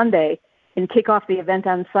on the Sunday and kick off the event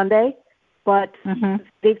on Sunday, but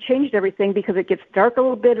they've changed everything because it gets dark a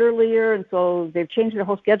little bit earlier, and so they've changed the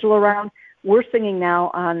whole schedule around. We're singing now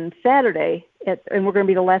on Saturday, and we're going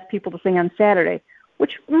to be the last people to sing on Saturday,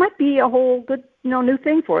 which might be a whole good, new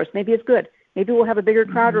thing for us. Maybe it's good. Maybe we'll have a bigger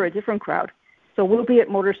crowd or a different crowd. So we'll be at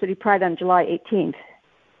Motor City Pride on July 18th.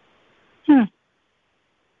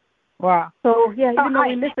 Wow. So yeah, even though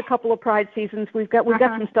we missed a couple of Pride seasons, we've got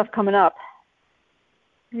some stuff coming up.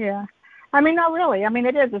 Yeah. I mean, not really. I mean,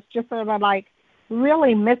 it is. It's just sort of like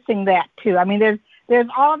really missing that too. I mean, there's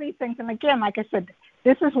all these things, and again, like I said,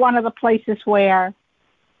 this is one of the places where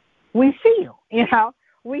we see you.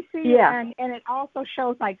 We see you, and it also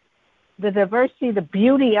shows like the diversity, the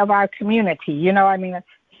beauty of our community. I mean,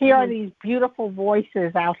 here are these beautiful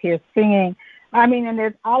voices out here singing. I mean, and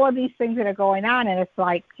there's all of these things that are going on, and it's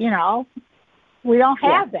like, we don't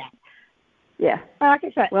have that. Yeah. But like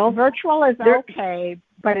I said, virtual is okay,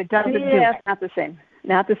 but it doesn't do it. Yeah, it's not the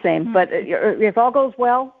same. But if all goes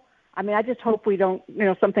well, I mean, I just hope we don't,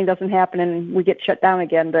 something doesn't happen and we get shut down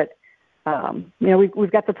again. But,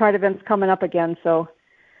 we've got the Pride events coming up again, so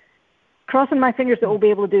crossing my fingers that we'll be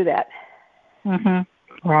able to do that.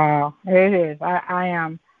 Wow, it is. I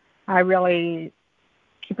am. I really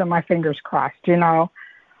keeping my fingers crossed,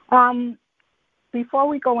 Before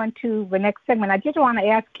we go into the next segment, I just want to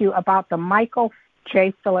ask you about the Michael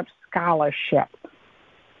J. Phillips Scholarship.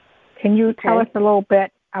 Can you tell us a little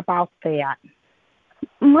bit about that?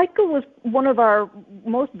 Michael was one of our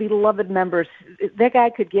most beloved members. That guy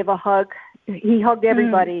could give a hug. He hugged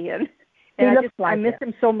everybody, and I miss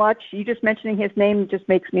him so much. You just mentioning his name just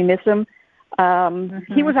makes me miss him.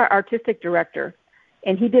 He was our artistic director,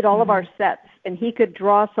 and he did all of our sets, and he could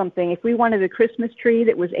draw something. If we wanted a Christmas tree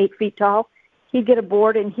that was 8 feet tall, he'd get a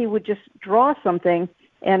board, and he would just draw something,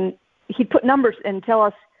 and he'd put numbers and tell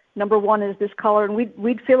us, number 1 is this color, and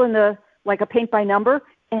we'd fill in a paint by number,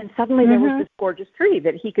 and suddenly there was this gorgeous tree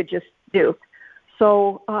that he could just do.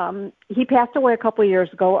 So he passed away a couple of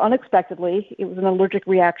years ago unexpectedly. It was an allergic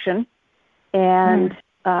reaction, and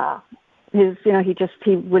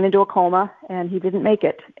he went into a coma, and he didn't make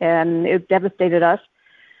it, and it devastated us.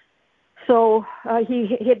 So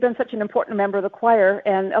he had been such an important member of the choir,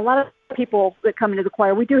 and a lot of people that come into the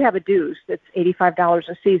choir, we do have a dues that's $85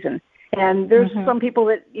 a season. And there's some people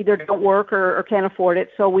that either don't work or can't afford it.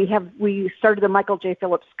 So we started the Michael J.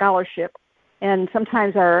 Phillips Scholarship. And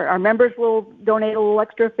sometimes our members will donate a little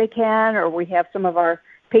extra if they can, or we have some of our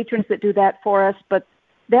patrons that do that for us. But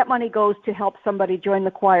that money goes to help somebody join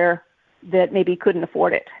the choir that maybe couldn't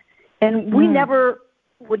afford it. And we never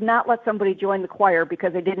would not let somebody join the choir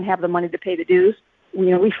because they didn't have the money to pay the dues.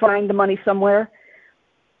 We find the money somewhere.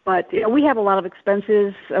 But we have a lot of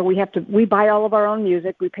expenses. We buy all of our own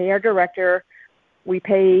music. We pay our director. We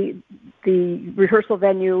pay the rehearsal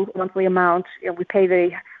venue monthly amount. We pay the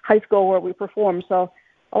high school where we perform. So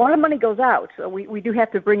a lot of money goes out. So we do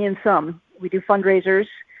have to bring in some. We do fundraisers,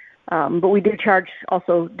 but we do charge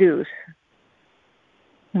also dues,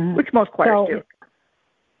 which most choirs do.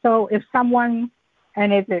 So if someone,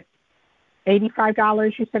 and is it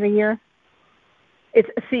 $85 you said a year? It's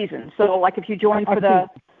a season. So like if you join for the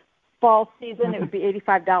fall season, it would be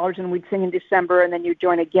 $85, and we'd sing in December, and then you'd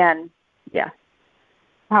join again. Yeah.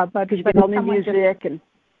 But you get all new music and.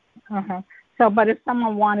 So, but if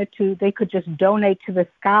someone wanted to, they could just donate to the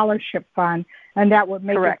scholarship fund, and that would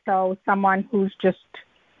make it so someone who's just,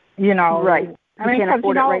 right. I mean, can't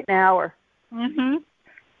afford it right now, or.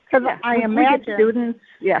 Because I imagine students.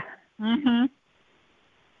 Yeah. Some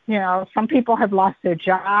people have lost their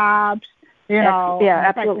jobs. Yeah,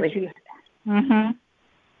 absolutely.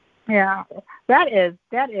 Yeah, that is.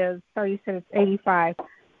 So you said it's 85.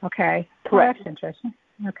 Okay. Correct. Well, that's interesting.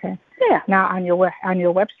 Okay. Yeah. Now on your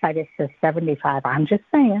website it says 75. I'm just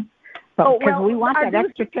saying, So, because we want that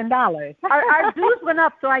extra $10. Our dues went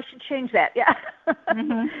up, so I should change that. Yeah.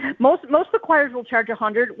 Most of the choirs will charge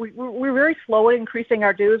 $100. We're very slow at increasing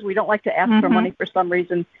our dues. We don't like to ask for money for some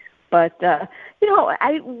reason. But the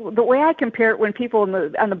way I compare it when people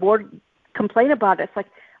on the board complain about it, it's like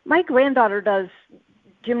my granddaughter does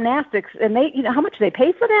gymnastics, and they, how much they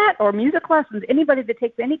pay for that, or music lessons. Anybody that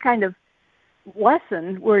takes any kind of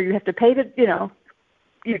lesson where you have to pay to,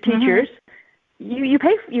 your teachers. You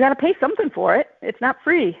pay. You got to pay something for it. It's not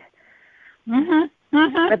free.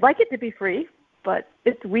 I'd like it to be free, but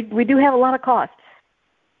we do have a lot of costs.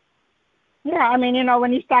 Yeah, I mean,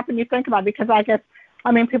 when you stop and you think about it, because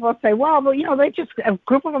people say, well, they just, a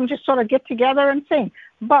group of them just sort of get together and sing.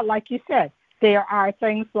 But like you said, there are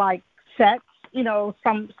things like sets,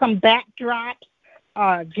 some backdrops,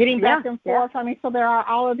 getting back and forth. I mean, so there are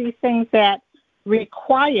all of these things that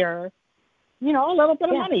require, a little bit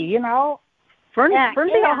of money,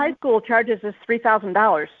 Ferndale High School charges us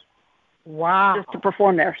 $3,000. Wow! Just to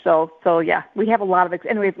perform there. So yeah, we have a lot of.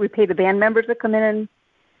 Anyway, we pay the band members that come in, and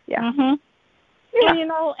yeah.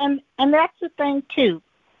 And and that's the thing too.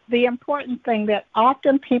 The important thing that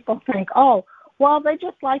often people think, oh, well, they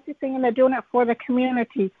just like to sing and they're doing it for the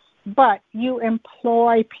community. But you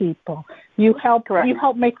employ people. You help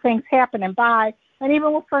make things happen, and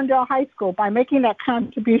even with Ferndale High School, by making that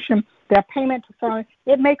contribution, their payment to Ferndale,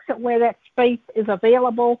 it makes it where that space is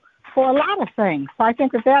available for a lot of things. So I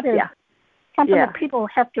think that is something that people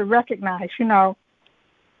have to recognize, Well,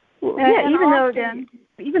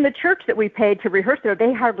 even the church that we paid to rehearse there,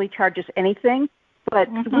 they hardly charge us anything, but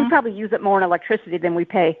we probably use it more in electricity than we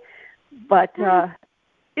pay. But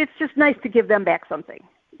it's just nice to give them back something,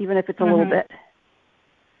 even if it's a little bit.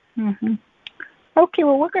 Okay,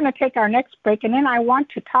 well, we're going to take our next break, and then I want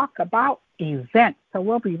to talk about events. So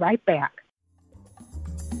we'll be right back.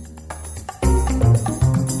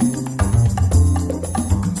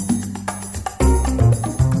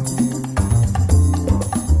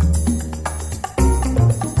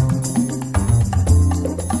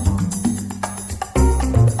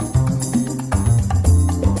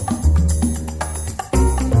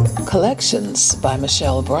 Collections by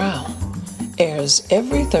Michelle Brown airs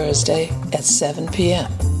every Thursday at 7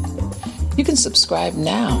 p.m. You can subscribe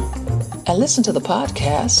now and listen to the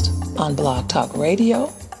podcast on Blog Talk Radio,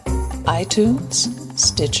 iTunes,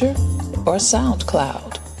 Stitcher, or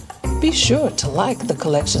SoundCloud. Be sure to like the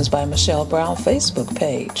Collections by Michelle Brown Facebook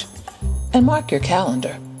page and mark your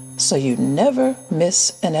calendar so you never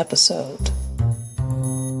miss an episode.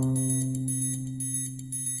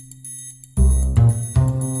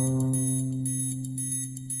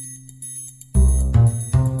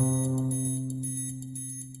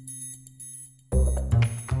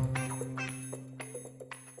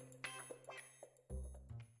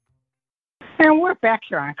 And we're back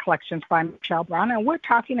here on Collections by Michelle Brown, and we're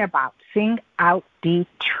talking about Sing Out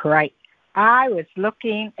Detroit. I was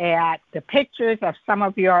looking at the pictures of some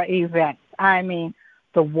of your events. I mean,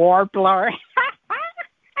 the Warbler.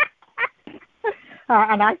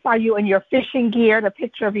 And I saw you in your fishing gear, the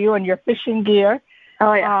picture of you in your fishing gear.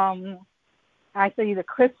 Oh, yeah. I saw you the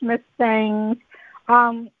Christmas things.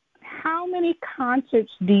 How many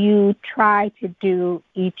concerts do you try to do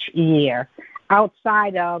each year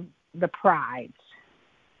outside of the prides?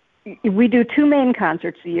 We do two main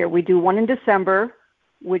concerts a year. We do one in December,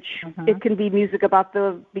 which it can be music about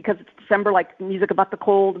because it's December, like music about the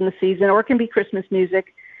cold and the season, or it can be Christmas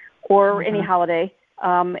music or any holiday.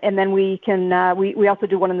 And then we can we also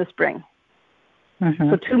do one in the spring.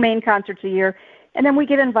 So two main concerts a year. And then we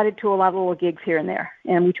get invited to a lot of little gigs here and there,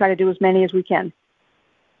 and we try to do as many as we can.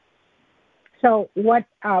 So what,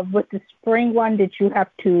 with the spring one, did you have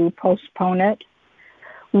to postpone it?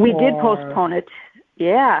 We did postpone it,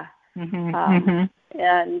 yeah.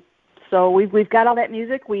 And so we've got all that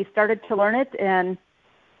music. We started to learn it, and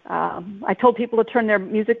I told people to turn their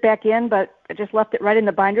music back in, but I just left it right in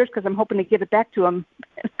the binders because I'm hoping to give it back to them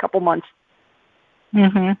in a couple months.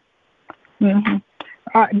 Do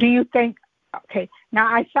you think, okay, now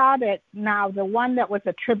I saw that now the one that was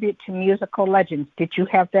a tribute to musical legends, did you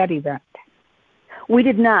have that event? We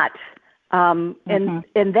did not. And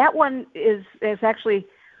that one is actually,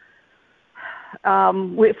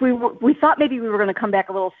 we thought maybe we were going to come back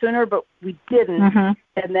a little sooner, but we didn't.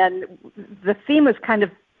 And then the theme was kind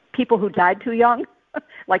of people who died too young,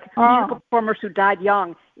 like musical performers who died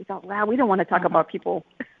young. We thought, wow, we don't want to talk about people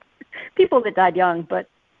that died young, but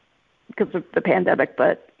because of the pandemic,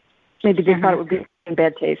 but maybe they thought it would be in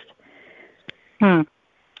bad taste.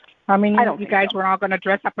 I mean, you guys were all going to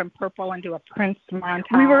dress up in purple and do a Prince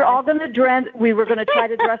montage. We were all going to dress. We were going to try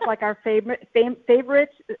to dress like our favorite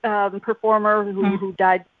performer who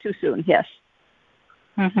died too soon. Yes.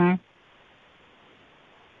 Mhm.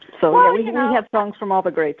 So well, we have songs from all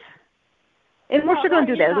the greats, and we're still going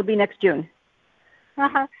to do that. It'll be next June. Well,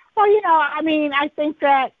 I mean, I think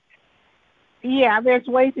that there's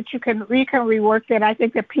ways that you can rework that. I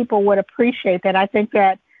think that people would appreciate that. I think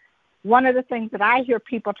that one of the things that I hear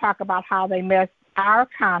people talk about how they miss our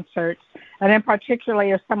concerts, and then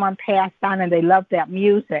particularly if someone passed on and they love that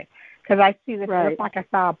music, because I see this just like I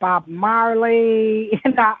saw Bob Marley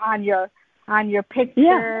on your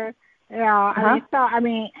picture. Yeah.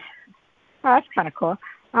 That's kind of cool.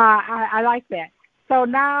 I like that. So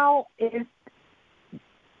now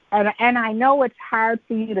and I know it's hard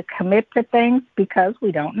for you to commit to things because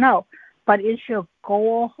we don't know, but is your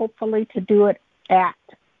goal hopefully to do it at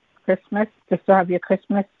Christmas, to still have your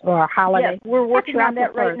Christmas or holiday? Yes, we're working on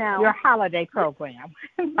that right now. Your holiday program.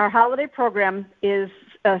 Our holiday program is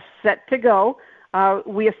set to go.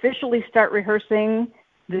 We officially start rehearsing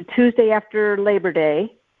the Tuesday after Labor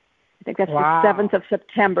Day. I think that's the 7th of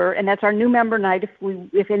September, and that's our new member night.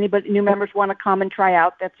 If new members want to come and try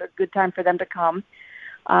out, that's a good time for them to come.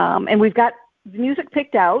 And we've got the music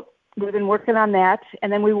picked out. We've been working on that,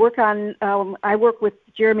 and then we work on. I work with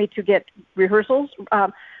Jeremy to get rehearsals,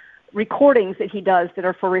 recordings that he does that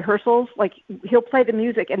are for rehearsals. Like he'll play the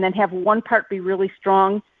music and then have one part be really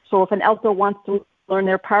strong. So if an alto wants to learn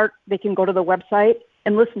their part, they can go to the website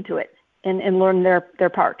and listen to it and learn their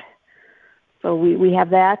part. So we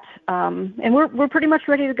have that, and we're pretty much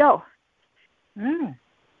ready to go.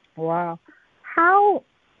 Wow.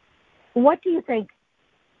 What do you think,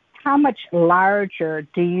 how much larger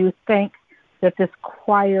do you think that this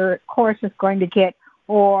course is going to get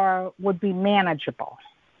or would be manageable?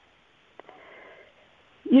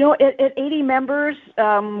 At 80 members,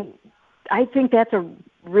 I think that's a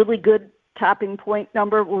really good topping point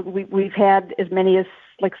number. We've had as many as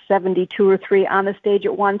like 72 or 3 on the stage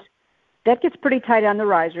at once. That gets pretty tight on the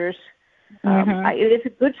risers. It is a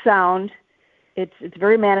good sound. It's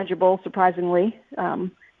very manageable, surprisingly.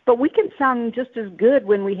 But we can sound just as good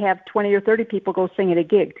when we have 20 or 30 people go sing at a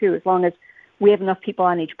gig, too, as long as we have enough people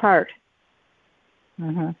on each part.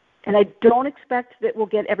 And I don't expect that we'll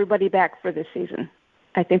get everybody back for this season.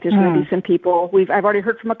 I think there's going to be some people. I've already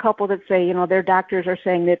heard from a couple that say, their doctors are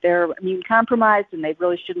saying that they're immune compromised and they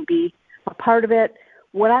really shouldn't be a part of it.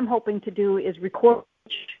 What I'm hoping to do is record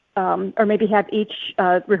or maybe have each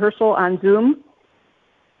rehearsal on Zoom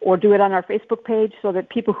or do it on our Facebook page so that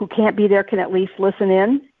people who can't be there can at least listen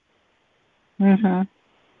in and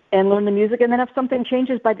learn the music. And then if something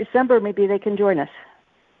changes by December, maybe they can join us.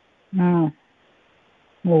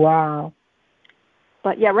 Wow.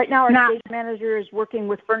 But, right now our stage manager is working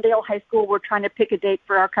with Ferndale High School. We're trying to pick a date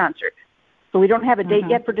for our concert. So we don't have a date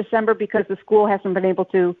yet for December because the school hasn't been able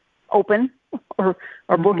to open or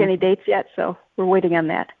book any dates yet. So we're waiting on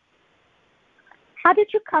that. How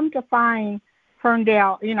did you come to find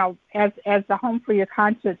Ferndale, as the home for your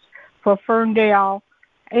concerts for Ferndale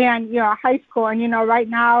and, high school? And, right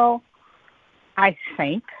now, I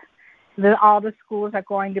think that all the schools are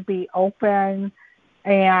going to be open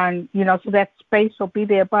and, so that space will be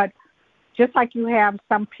there. But just like you have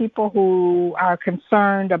some people who are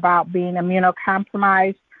concerned about being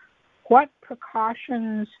immunocompromised, what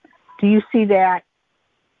precautions do you see that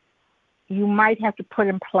you might have to put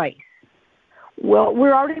in place? Well,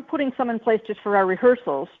 we're already putting some in place just for our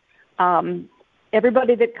rehearsals.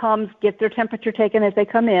 Everybody that comes gets their temperature taken as they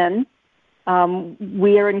come in.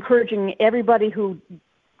 We are encouraging everybody who,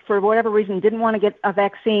 for whatever reason, didn't want to get a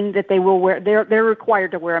vaccine that they will wear. They're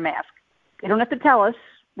required to wear a mask. They don't have to tell us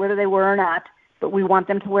whether they were or not, but we want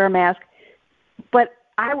them to wear a mask. But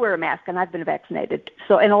I wear a mask, and I've been vaccinated.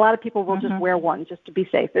 And a lot of people will just wear one just to be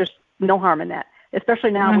safe. There's no harm in that, especially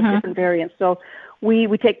now with different variants. So we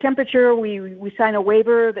take temperature. We sign a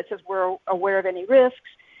waiver that says we're aware of any risks.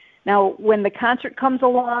 Now, when the concert comes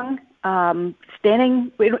along,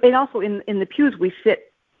 standing, and also in the pews, we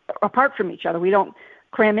sit apart from each other. We don't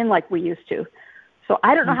cram in like we used to. So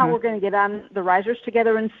I don't know how we're going to get on the risers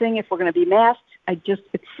together and sing, if we're going to be masked.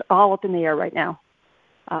 It's all up in the air right now.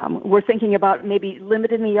 We're thinking about maybe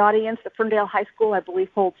limiting the audience. The Ferndale High School, I believe,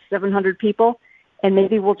 holds 700 people. And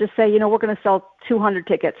maybe we'll just say, we're going to sell 200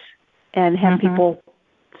 tickets and have people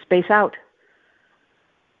space out.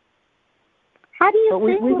 How do you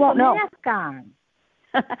think we won't know? Mask on?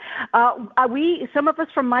 Some of us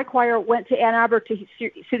from my choir went to Ann Arbor to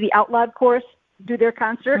see the Out Loud chorus do their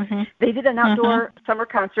concert. They did an outdoor summer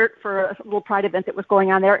concert for a little pride event that was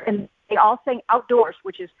going on there, and they all sang outdoors,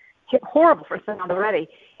 which is horrible for sound already.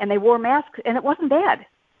 And they wore masks, and it wasn't bad.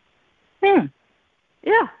 Yeah,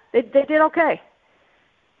 they did okay.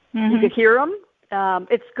 You could hear them.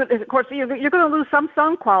 It's good. Of course, you're going to lose some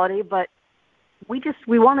sound quality, but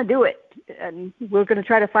we want to do it, and we're going to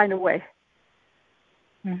try to find a way.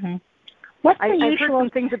 What's the I've usual? heard some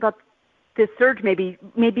things about this surge. Maybe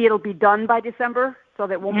it'll be done by December, so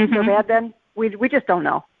that it won't be so bad then. We just don't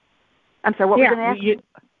know. I'm sorry, what were you going to ask?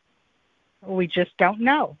 We just don't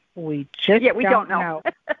know. We don't know.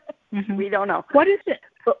 We don't know. What is it?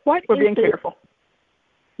 We're being careful.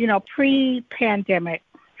 Pre-pandemic,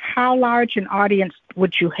 how large an audience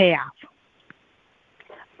would you have?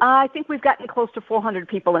 I think we've gotten close to 400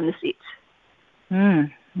 people in the seats.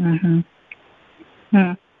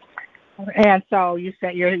 And so you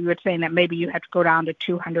said you were saying that maybe you have to go down to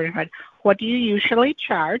 200. What do you usually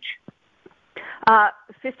charge?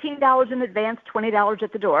 $15 in advance, $20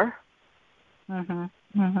 at the door. Well,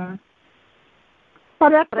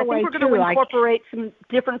 that's but I think we're going to incorporate some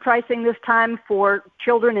different pricing this time for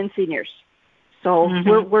children and seniors. So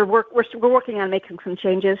we're working on making some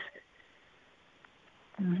changes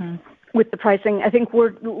with the pricing. I think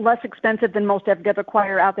we're less expensive than most every other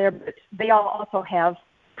choir out there, but they all also have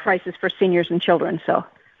prices for seniors and children. So,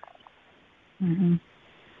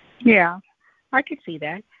 yeah, I could see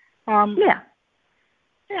that. I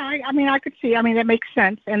could see. That makes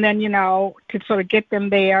sense. And then to sort of get them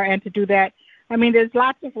there and to do that. There's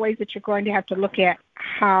lots of ways that you're going to have to look at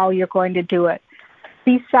how you're going to do it.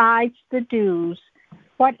 Besides the dues,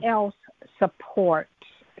 what else supports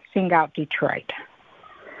Sing Out Detroit?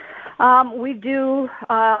 We do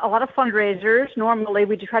a lot of fundraisers. Normally,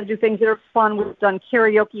 we try to do things that are fun. We've done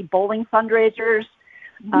karaoke bowling fundraisers.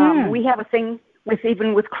 We have a thing with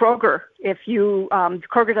Kroger. If you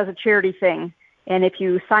Kroger does a charity thing, and if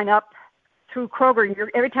you sign up through Kroger,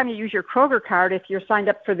 every time you use your Kroger card, if you're signed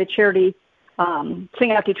up for the charity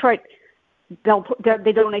Sing Out Detroit,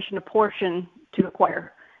 they donation a portion to the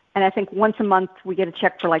choir. And I think once a month we get a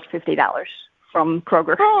check for like $50 from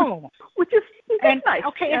Kroger. Oh, which is nice.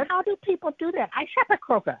 Okay, and how do people do that? I shop at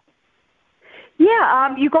Kroger.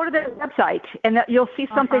 Yeah, you go to their website and you'll see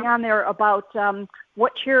something on there about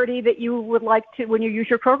what charity that you would like to, when you use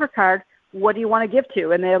your Kroger card, what do you want to give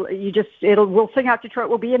to? And we'll Sing Out Detroit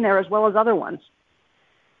will be in there as well as other ones.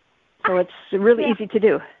 So it's really easy to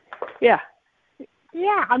do. Yeah.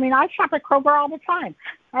 Yeah, I shop at Kroger all the time,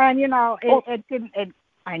 and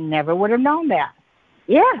I never would have known that.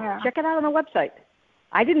 Yeah, check it out on the website.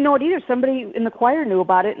 I didn't know it either. Somebody in the choir knew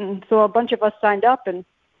about it, and so a bunch of us signed up, and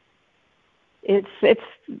it's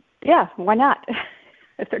why not?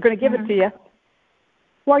 If they're going to give it to you.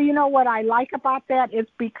 Well, what I like about that is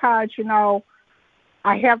because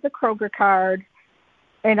I have the Kroger card,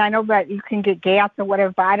 and I know that you can get gas or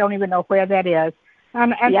whatever, but I don't even know where that is.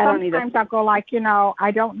 And sometimes I'll go like,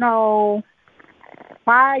 I don't know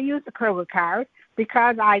why I use the Kroger card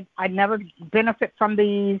because I never benefit from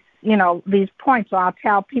these points. So I'll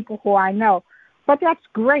tell people who I know. But that's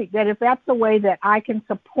great that if that's the way that I can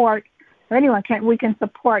support, or we can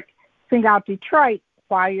support Sing Out Detroit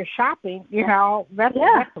while you're shopping,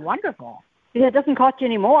 that's wonderful. Yeah, it doesn't cost you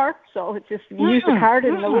any more. So it's just you use the card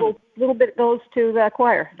and a little bit goes to the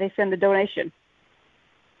choir. They send the donation.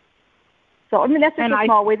 So that's just a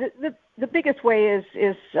small way. The biggest way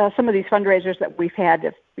is some of these fundraisers that we've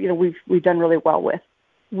had. We've done really well with.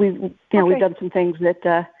 We've done some things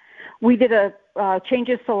that we did a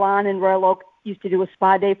Changes Salon in Royal Oak used to do a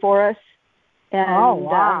spa day for us, and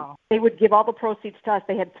they would give all the proceeds to us.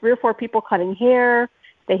 They had 3 or 4 people cutting hair.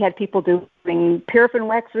 They had people doing paraffin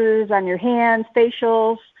waxes on your hands,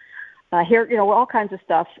 facials, hair, all kinds of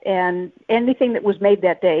stuff, and anything that was made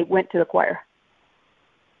that day went to the choir.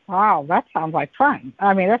 Wow, that sounds like fun.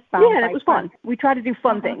 That sounds like it was fun. We try to do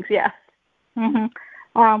fun things, yeah.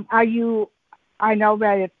 I know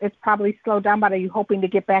that it's probably slowed down, but are you hoping to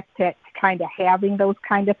get back to kind of having those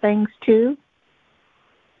kind of things too?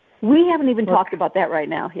 We haven't even talked about that right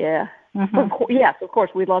now, yeah. Yes, of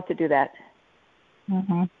course, we'd love to do that.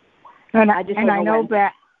 And I know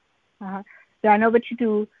that you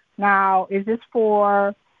do now. Is this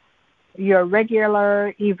for your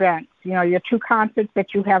regular events, your 2 concerts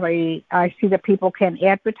that you have I see that people can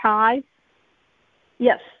advertise?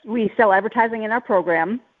 Yes, we sell advertising in our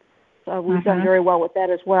program. So we've done very well with that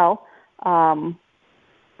as well.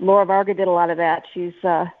 Laura Varga did a lot of that. She's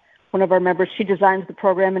one of our members. She designs the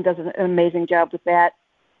program and does an amazing job with that.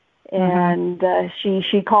 And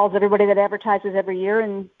she calls everybody that advertises every year,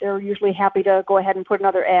 and they're usually happy to go ahead and put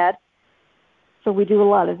another ad. So we do a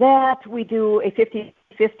lot of that. We do a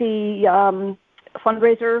 50-50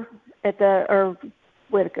 fundraiser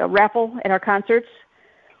with a raffle at our concerts.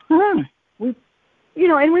 And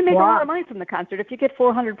we make a lot of money from the concert. If you get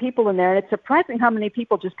 400 people in there, and it's surprising how many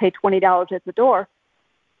people just pay $20 at the door.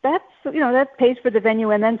 That pays for the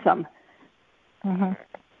venue and then some. Mm-hmm.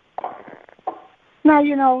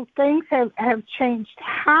 Now, things have changed.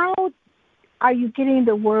 How are you getting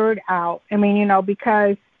the word out? I mean,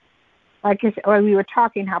 because, like I said, we were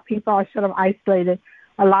talking how people are sort of isolated.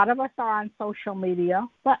 A lot of us are on social media,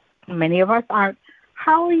 but many of us aren't.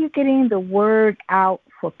 How are you getting the word out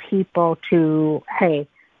for people to, hey,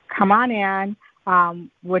 come on in?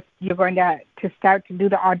 You're going to start to do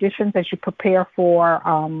the auditions as you prepare for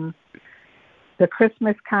the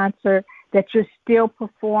Christmas concert, that you're still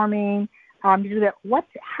performing. You do that.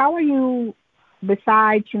 How are you,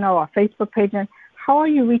 besides, a Facebook page, and how are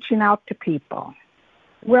you reaching out to people?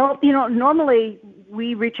 Well, normally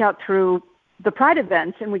we reach out through the Pride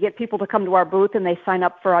events, and we get people to come to our booth and they sign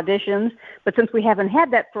up for auditions. But since we haven't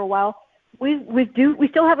had that for a while, we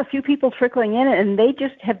still have a few people trickling in, and they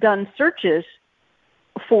just have done searches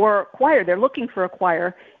for choir. They're looking for a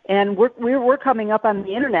choir, and we're coming up on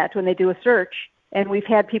the internet when they do a search, and we've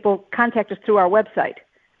had people contact us through our website.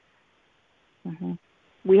 Mm-hmm.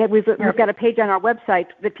 We've got a page on our website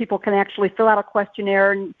that people can actually fill out a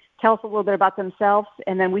questionnaire and tell us a little bit about themselves,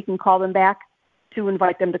 and then we can call them back to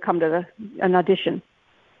invite them to come to an audition.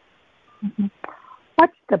 Mm-hmm.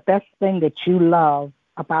 What's the best thing that you love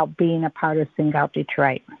about being a part of Sing Out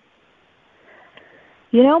Detroit?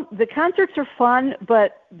 The concerts are fun,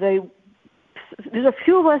 but there's a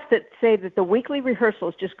few of us that say that the weekly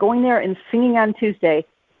rehearsals, just going there and singing on Tuesday,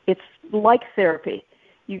 it's like therapy.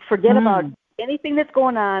 You forget about anything that's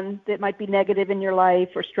going on that might be negative in your life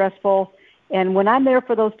or stressful. And when I'm there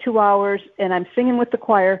for those 2 hours and I'm singing with the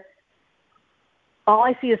choir, all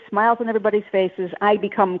I see is smiles on everybody's faces. I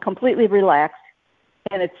become completely relaxed,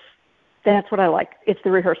 and that's what I like. It's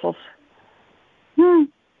the rehearsals.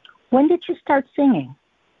 When did you start singing?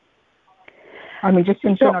 I mean, just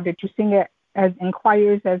in general, did you sing it in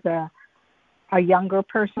choirs as a younger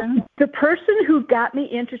person? The person who got me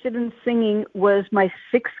interested in singing was my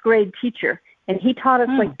 6th grade teacher, and he taught us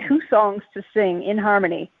like 2 songs to sing in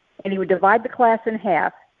harmony, and he would divide the class in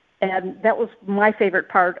half, and that was my favorite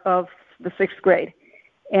part of the 6th grade.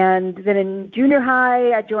 And then in junior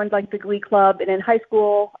high, I joined like the Glee Club, and in high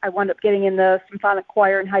school, I wound up getting in the symphonic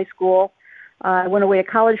choir in high school. I went away to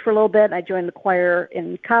college for a little bit, and I joined the choir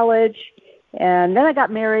in college. And then I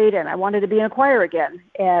got married, and I wanted to be in a choir again.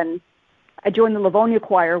 And I joined the Livonia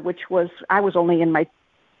Choir, I was only in my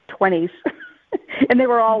 20s, and they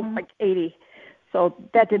were all like 80. So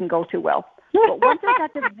that didn't go too well. But once I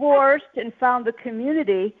got divorced and found the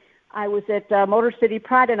community, I was at Motor City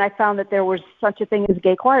Pride, and I found that there was such a thing as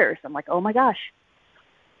gay choirs. I'm like, oh, my gosh.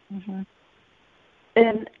 Mm-hmm.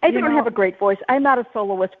 And I don't have a great voice. I'm not a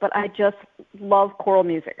soloist, but I just love choral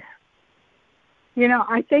music.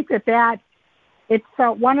 I think that it's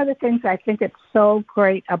one of the things I think it's so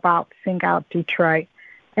great about Sing Out Detroit,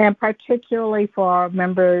 and particularly for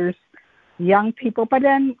members, young people, but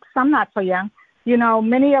then some not so young.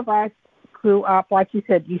 Many of us grew up, like you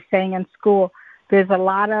said, you sang in school. There's a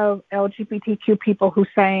lot of LGBTQ people who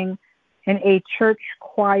sang in a church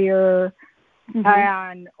choir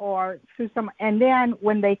and then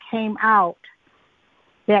when they came out,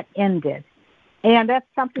 that ended. And that's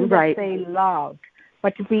something that they loved.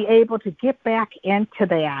 But to be able to get back into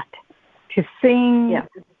that, to sing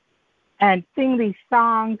and sing these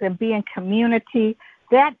songs and be in community,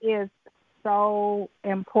 that is so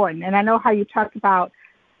important. And I know how you talked about,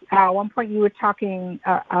 at one point you were talking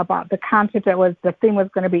about the concept the thing was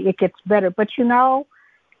going to be, it gets better. But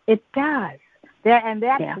it does.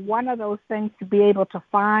 That's one of those things to be able to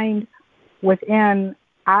find within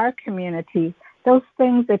our community, those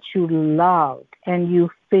things that you love and you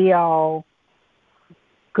feel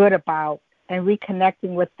good about, and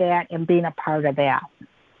reconnecting with that and being a part of that.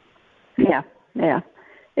 Yeah.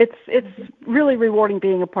 It's really rewarding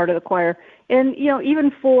being a part of the choir. And,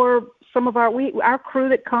 even for some of our crew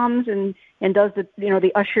that comes and does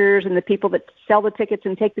the ushers and the people that sell the tickets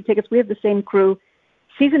and take the tickets, we have the same crew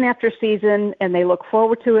season after season, and they look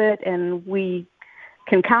forward to it, and we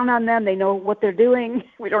can count on them. They know what they're doing.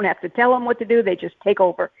 We don't have to tell them what to do. They just take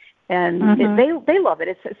over. And they love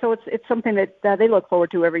it. It's something that they look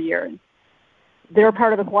forward to every year. And they're a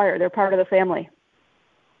part of the choir. They're part of the family.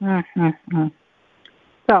 Mm-hmm.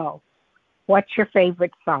 So, what's your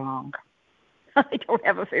favorite song? I don't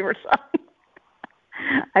have a favorite song.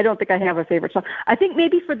 I don't think I have a favorite song. I think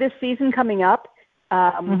maybe for this season coming up,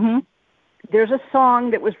 there's a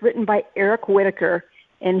song that was written by Eric Whitaker,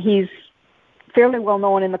 and he's fairly well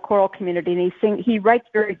known in the choral community. And he writes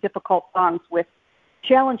very difficult songs with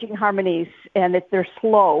challenging harmonies, and they're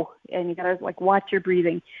slow, and you gotta like watch your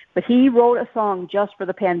breathing. But he wrote a song just for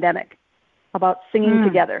the pandemic about singing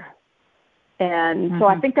together, and so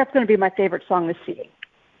I think that's going to be my favorite song to sing.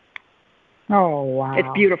 Oh wow! It's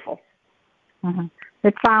beautiful.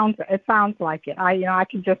 It sounds like it. I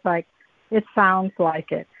can just like, it sounds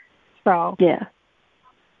like it. So yeah.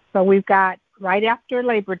 So we've got right after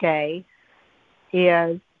Labor Day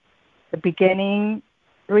is the beginning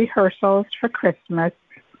rehearsals for Christmas,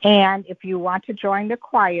 and if you want to join the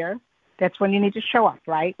choir, that's when you need to show up,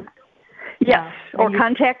 right? Yes, or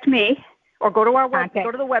contact me, or go to our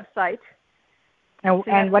go to the website.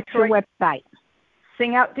 And what's your website?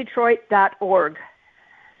 Singoutdetroit.org.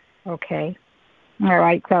 Okay. All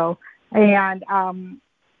right. So, and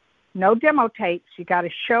no demo tapes. You got to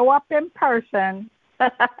show up in person.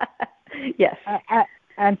 Yes.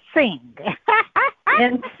 And sing.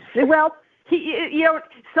 And well,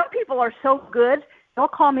 some people are so good. They'll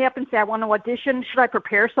call me up and say, "I want to audition. Should I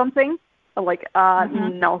prepare something?" I'm like,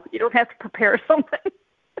 "No, you don't have to prepare something.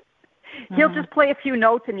 He'll just play a few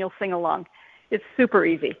notes and you'll sing along. It's super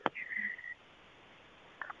easy."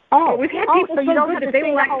 Oh, we've had people so you don't good have to that they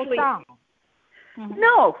sing will the whole actually. Song.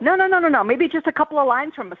 No. Maybe just a couple of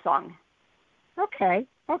lines from a song. Okay.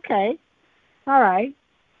 All right.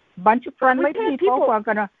 Bunch of friendly people who are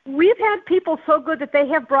gonna. We've had people so good that they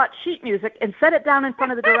have brought sheet music and set it down in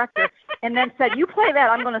front of the director, and then said, "You play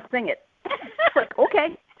that, I'm going to sing it." It's like,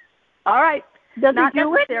 okay, all right. Does Not he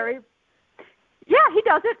do necessary. it? Yeah, he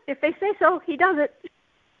does it. If they say so, he does it.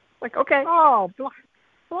 Like, okay. Oh,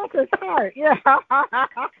 bless his heart. Yeah.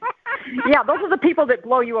 Yeah, those are the people that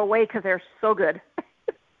blow you away because they're so good.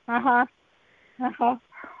 Wow,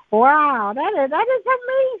 that is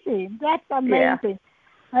amazing. That's amazing. Yeah.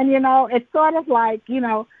 And, it's sort of like,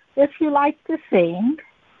 if you like to sing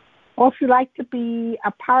or if you like to be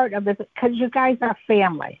a part of it, because you guys are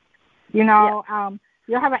family, you'll have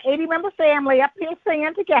an 80-member family up here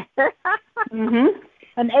singing together. An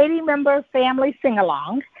 80-member family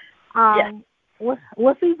sing-along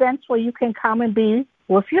with events where you can come and be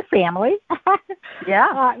with your family.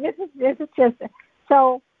 Yeah. This is just,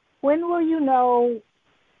 so when will you know?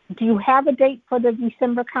 Do you have a date for the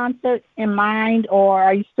December concert in mind, or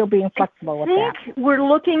are you still being flexible with that? I think we're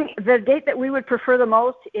looking, the date that we would prefer the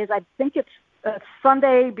most is, I think it's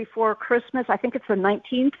Sunday before Christmas. I think it's the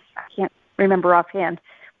 19th. I can't remember offhand,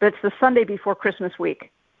 but it's the Sunday before Christmas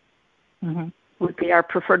week. Would be our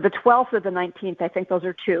preferred. The 12th or the 19th, I think those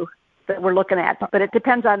are two that we're looking at. But it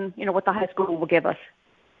depends on, what the high school will give us.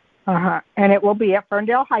 And it will be at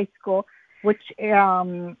Ferndale High School, which...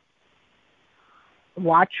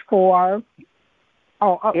 watch for.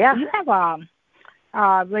 Yeah. You have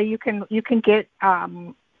where you can get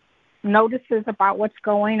notices about what's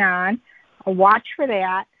going on. Watch for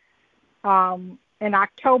that. In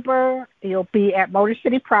October, you'll be at Motor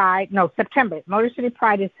City Pride. No, September. Motor City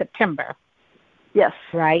Pride is September. Yes.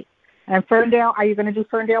 Right. And Ferndale, are you going to do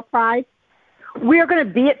Ferndale Pride? We are going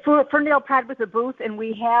to be at Ferndale Pride with a booth, and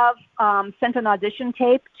we have sent an audition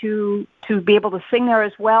tape to be able to sing there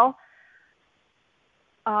as well.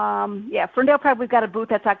 Ferndale Pride, we've got a booth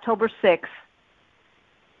that's October 6th.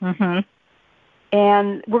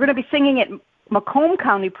 And we're going to be singing at Macomb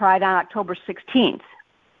County Pride on October 16th.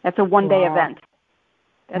 That's a one-day event.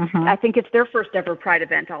 I think it's their first ever Pride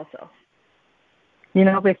event also.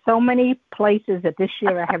 There's so many places that this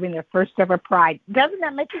year are having their first ever Pride. Doesn't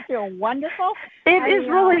that make you feel wonderful? It is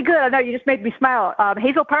really good. I know, you just made me smile.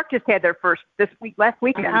 Hazel Park just had their first last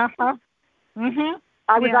weekend. I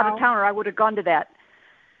was out of town, or I would have gone to that.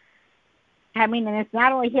 I mean, and it's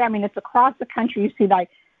not only here. I mean, it's across the country. You see, like,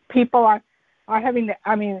 people are having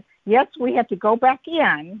yes, we have to go back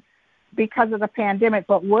in because of the pandemic,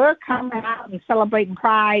 but we're coming out and celebrating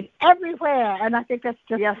Pride everywhere. And I think that's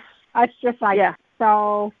just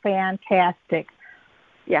so fantastic.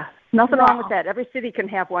 Yeah, nothing wrong with that. Every city can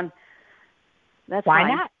have one. That's why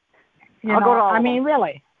fine. not? I'll go to all of them.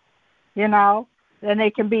 Really, then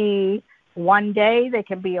they can be one day, they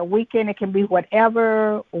can be a weekend, it can be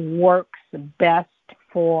whatever works best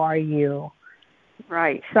for you.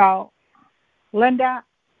 Right. So, Linda,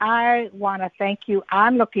 I want to thank you.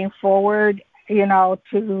 I'm looking forward,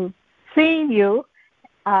 to seeing you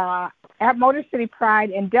at Motor City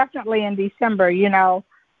Pride, and definitely in December.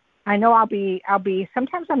 I know I'll be.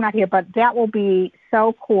 Sometimes I'm not here, but that will be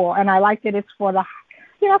so cool. And I like that it's for the.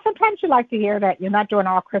 Sometimes you like to hear that you're not doing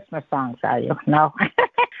all Christmas songs, are you? No.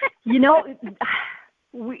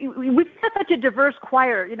 We've got such a diverse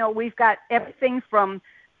choir. We've got everything from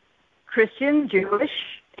Christian, Jewish,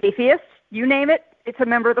 atheist, you name it, it's a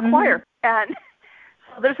member of the choir. And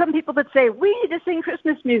so there's some people that say, we need to sing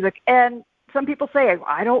Christmas music. And some people say,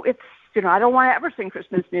 I don't want to ever sing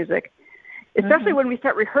Christmas music, especially when we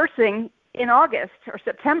start rehearsing in August or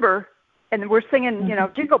September, and we're singing,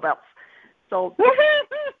 Jingle Bells. So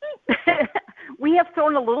we have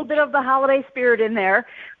thrown a little bit of the holiday spirit in there.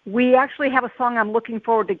 We actually have a song I'm looking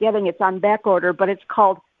forward to getting. It's on back order, but it's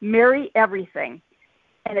called Merry Everything.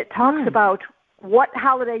 And it talks about what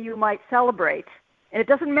holiday you might celebrate. And it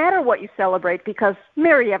doesn't matter what you celebrate because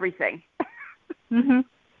merry everything.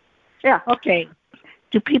 Yeah. Okay.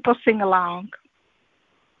 Do people sing along?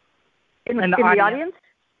 In the audience?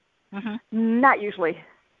 Not usually.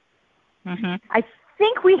 I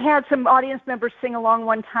think we had some audience members sing along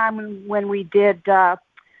one time when we did Dancing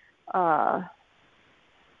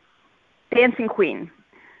Queen,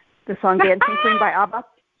 the song Dancing Queen by ABBA.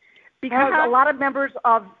 Because a lot of members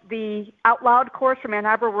of the Out Loud chorus from Ann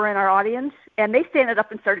Arbor were in our audience, and they standed up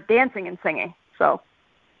and started dancing and singing. So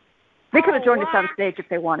they could have joined us on stage if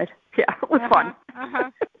they wanted. Yeah, it was fun.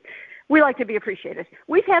 We like to be appreciated.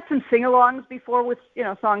 We've had some sing-alongs before with,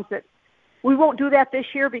 songs that we won't do that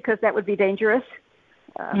this year because that would be dangerous.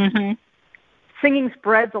 Singing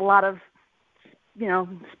spreads a lot of,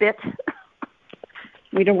 spit.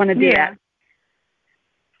 We don't want to do that.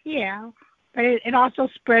 Yeah. But it also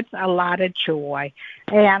spreads a lot of joy.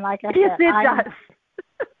 And like I said, it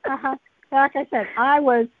does. Like I said, I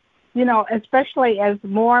was, especially as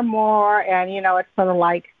more and more, and, it's sort of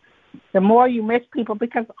like the more you miss people,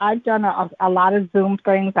 because I've done a lot of Zoom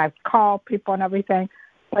things. I've called people and everything.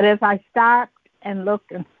 But as I stopped and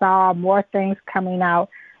looked and saw more things coming out,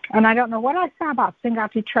 and I don't know what I saw about Sing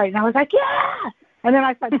Out Detroit, and I was like, yeah! And then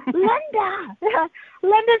I said,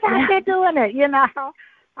 Linda's out there doing it,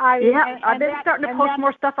 I've been starting to post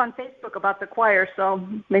more stuff on Facebook about the choir, so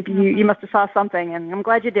maybe you must have saw something, and I'm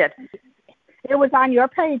glad you did. It was on your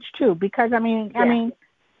page too, because I mean,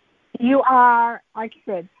 you are, like you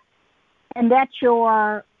said, and that's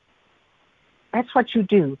what you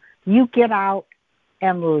do. You get out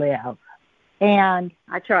and live, and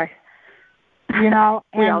I try. And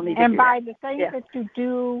we all need to and do by that. the things that you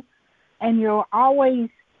do, and you're always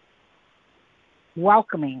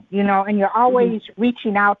welcoming, and you're always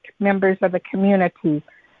reaching out to members of the community.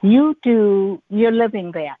 You're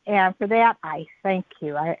living that. And for that, I thank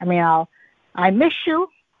you. I miss you.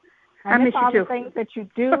 I miss all the things that you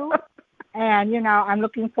do. And, I'm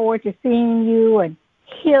looking forward to seeing you and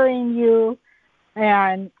hearing you.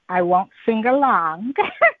 And I won't sing along.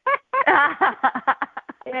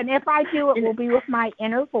 And if I do, it will be with my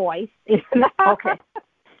inner voice. Okay.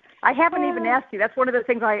 I haven't even asked you. That's one of the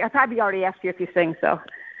things I probably already asked you if you sing, so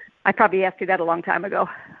I probably asked you that a long time ago.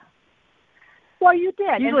 Well, you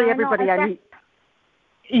did. Usually everybody I meet.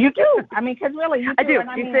 You do. Because really, you do. I do.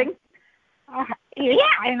 And you sing? Yeah,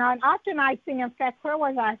 and often I sing. In fact, where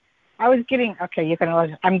was I? I was getting,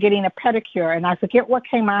 I'm getting a pedicure, and I forget what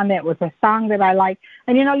came on that was a song that I like.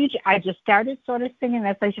 And, I just started sort of singing,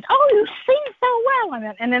 and they said, you sing so well.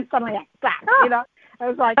 And then suddenly I stopped, I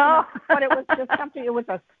was like, but it was just something, it was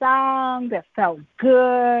a song that felt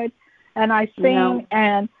good, and I sing,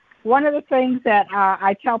 and one of the things that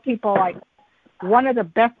I tell people, like, one of the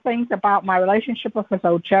best things about my relationship with Miss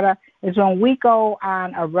Ojeda is when we go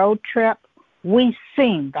on a road trip, we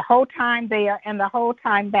sing the whole time there and the whole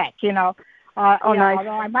time back, nice. Although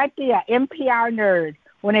I might be an NPR nerd,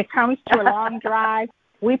 when it comes to a long drive,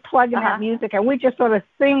 we plug in that music, and we just sort of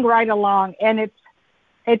sing right along, and it's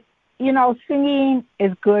singing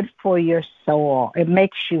is good for your soul. It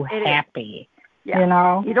makes you happy.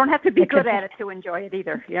 Yeah. You don't have to be good at it to enjoy it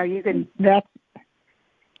either. You can.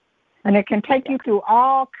 And it can take you through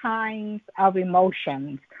all kinds of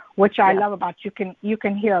emotions, which I love about you.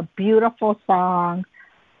 Can hear a beautiful song.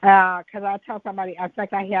 Because I tell somebody, in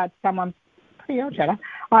fact, I had someone,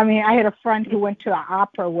 I had a friend who went to an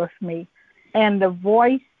opera with me, and the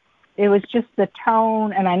voice, it was just the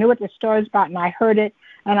tone, and I knew what the story was about, and I heard it,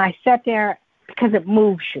 and I sat there because it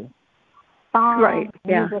moves you.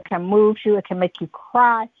 Music can move you. It can make you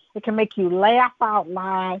cry. It can make you laugh out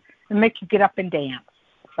loud and make you get up and dance.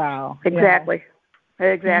 So exactly.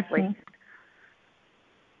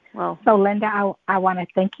 Well, so Linda, I want to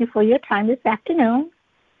thank you for your time this afternoon.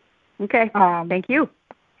 Okay. Thank you.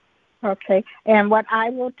 Okay. And what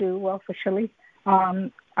I will do, officially, I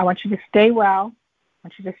want you to stay well. I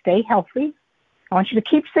want you to stay healthy. I want you to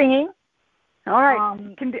keep singing. All right.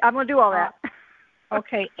 I'm going to do all that.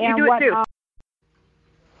 Okay. And you do it too.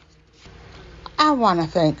 I want to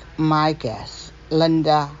thank my guest,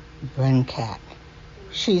 Linda Brincat.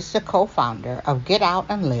 She's the co-founder of Get Out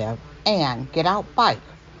and Live and Get Out Bike,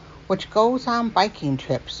 which goes on biking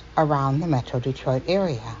trips around the Metro Detroit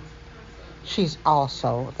area. She's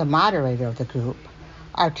also the moderator of the group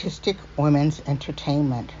artistic women's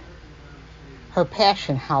entertainment. Her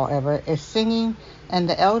passion, however, is singing in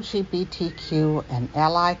the LGBTQ and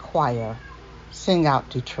Ally choir, Sing Out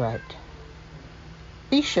Detroit.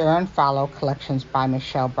 Be sure and follow Collections by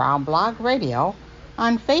Michelle Brown Blog Radio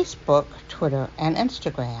on Facebook, Twitter, and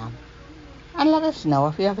Instagram. And let us know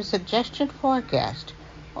if you have a suggestion for a guest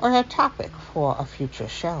or a topic for a future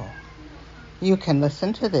show. You can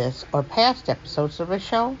listen to this or past episodes of the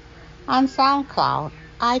show on SoundCloud,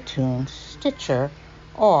 iTunes, Stitcher,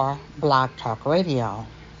 or Blog Talk Radio.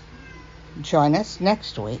 Join us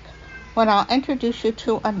next week when I'll introduce you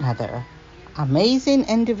to another amazing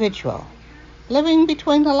individual living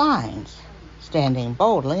between the lines, standing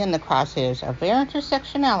boldly in the crosshairs of their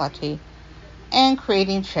intersectionality and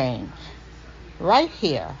creating change, right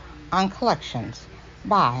here on Collections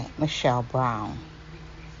by Michelle Brown.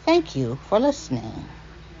 Thank you for listening.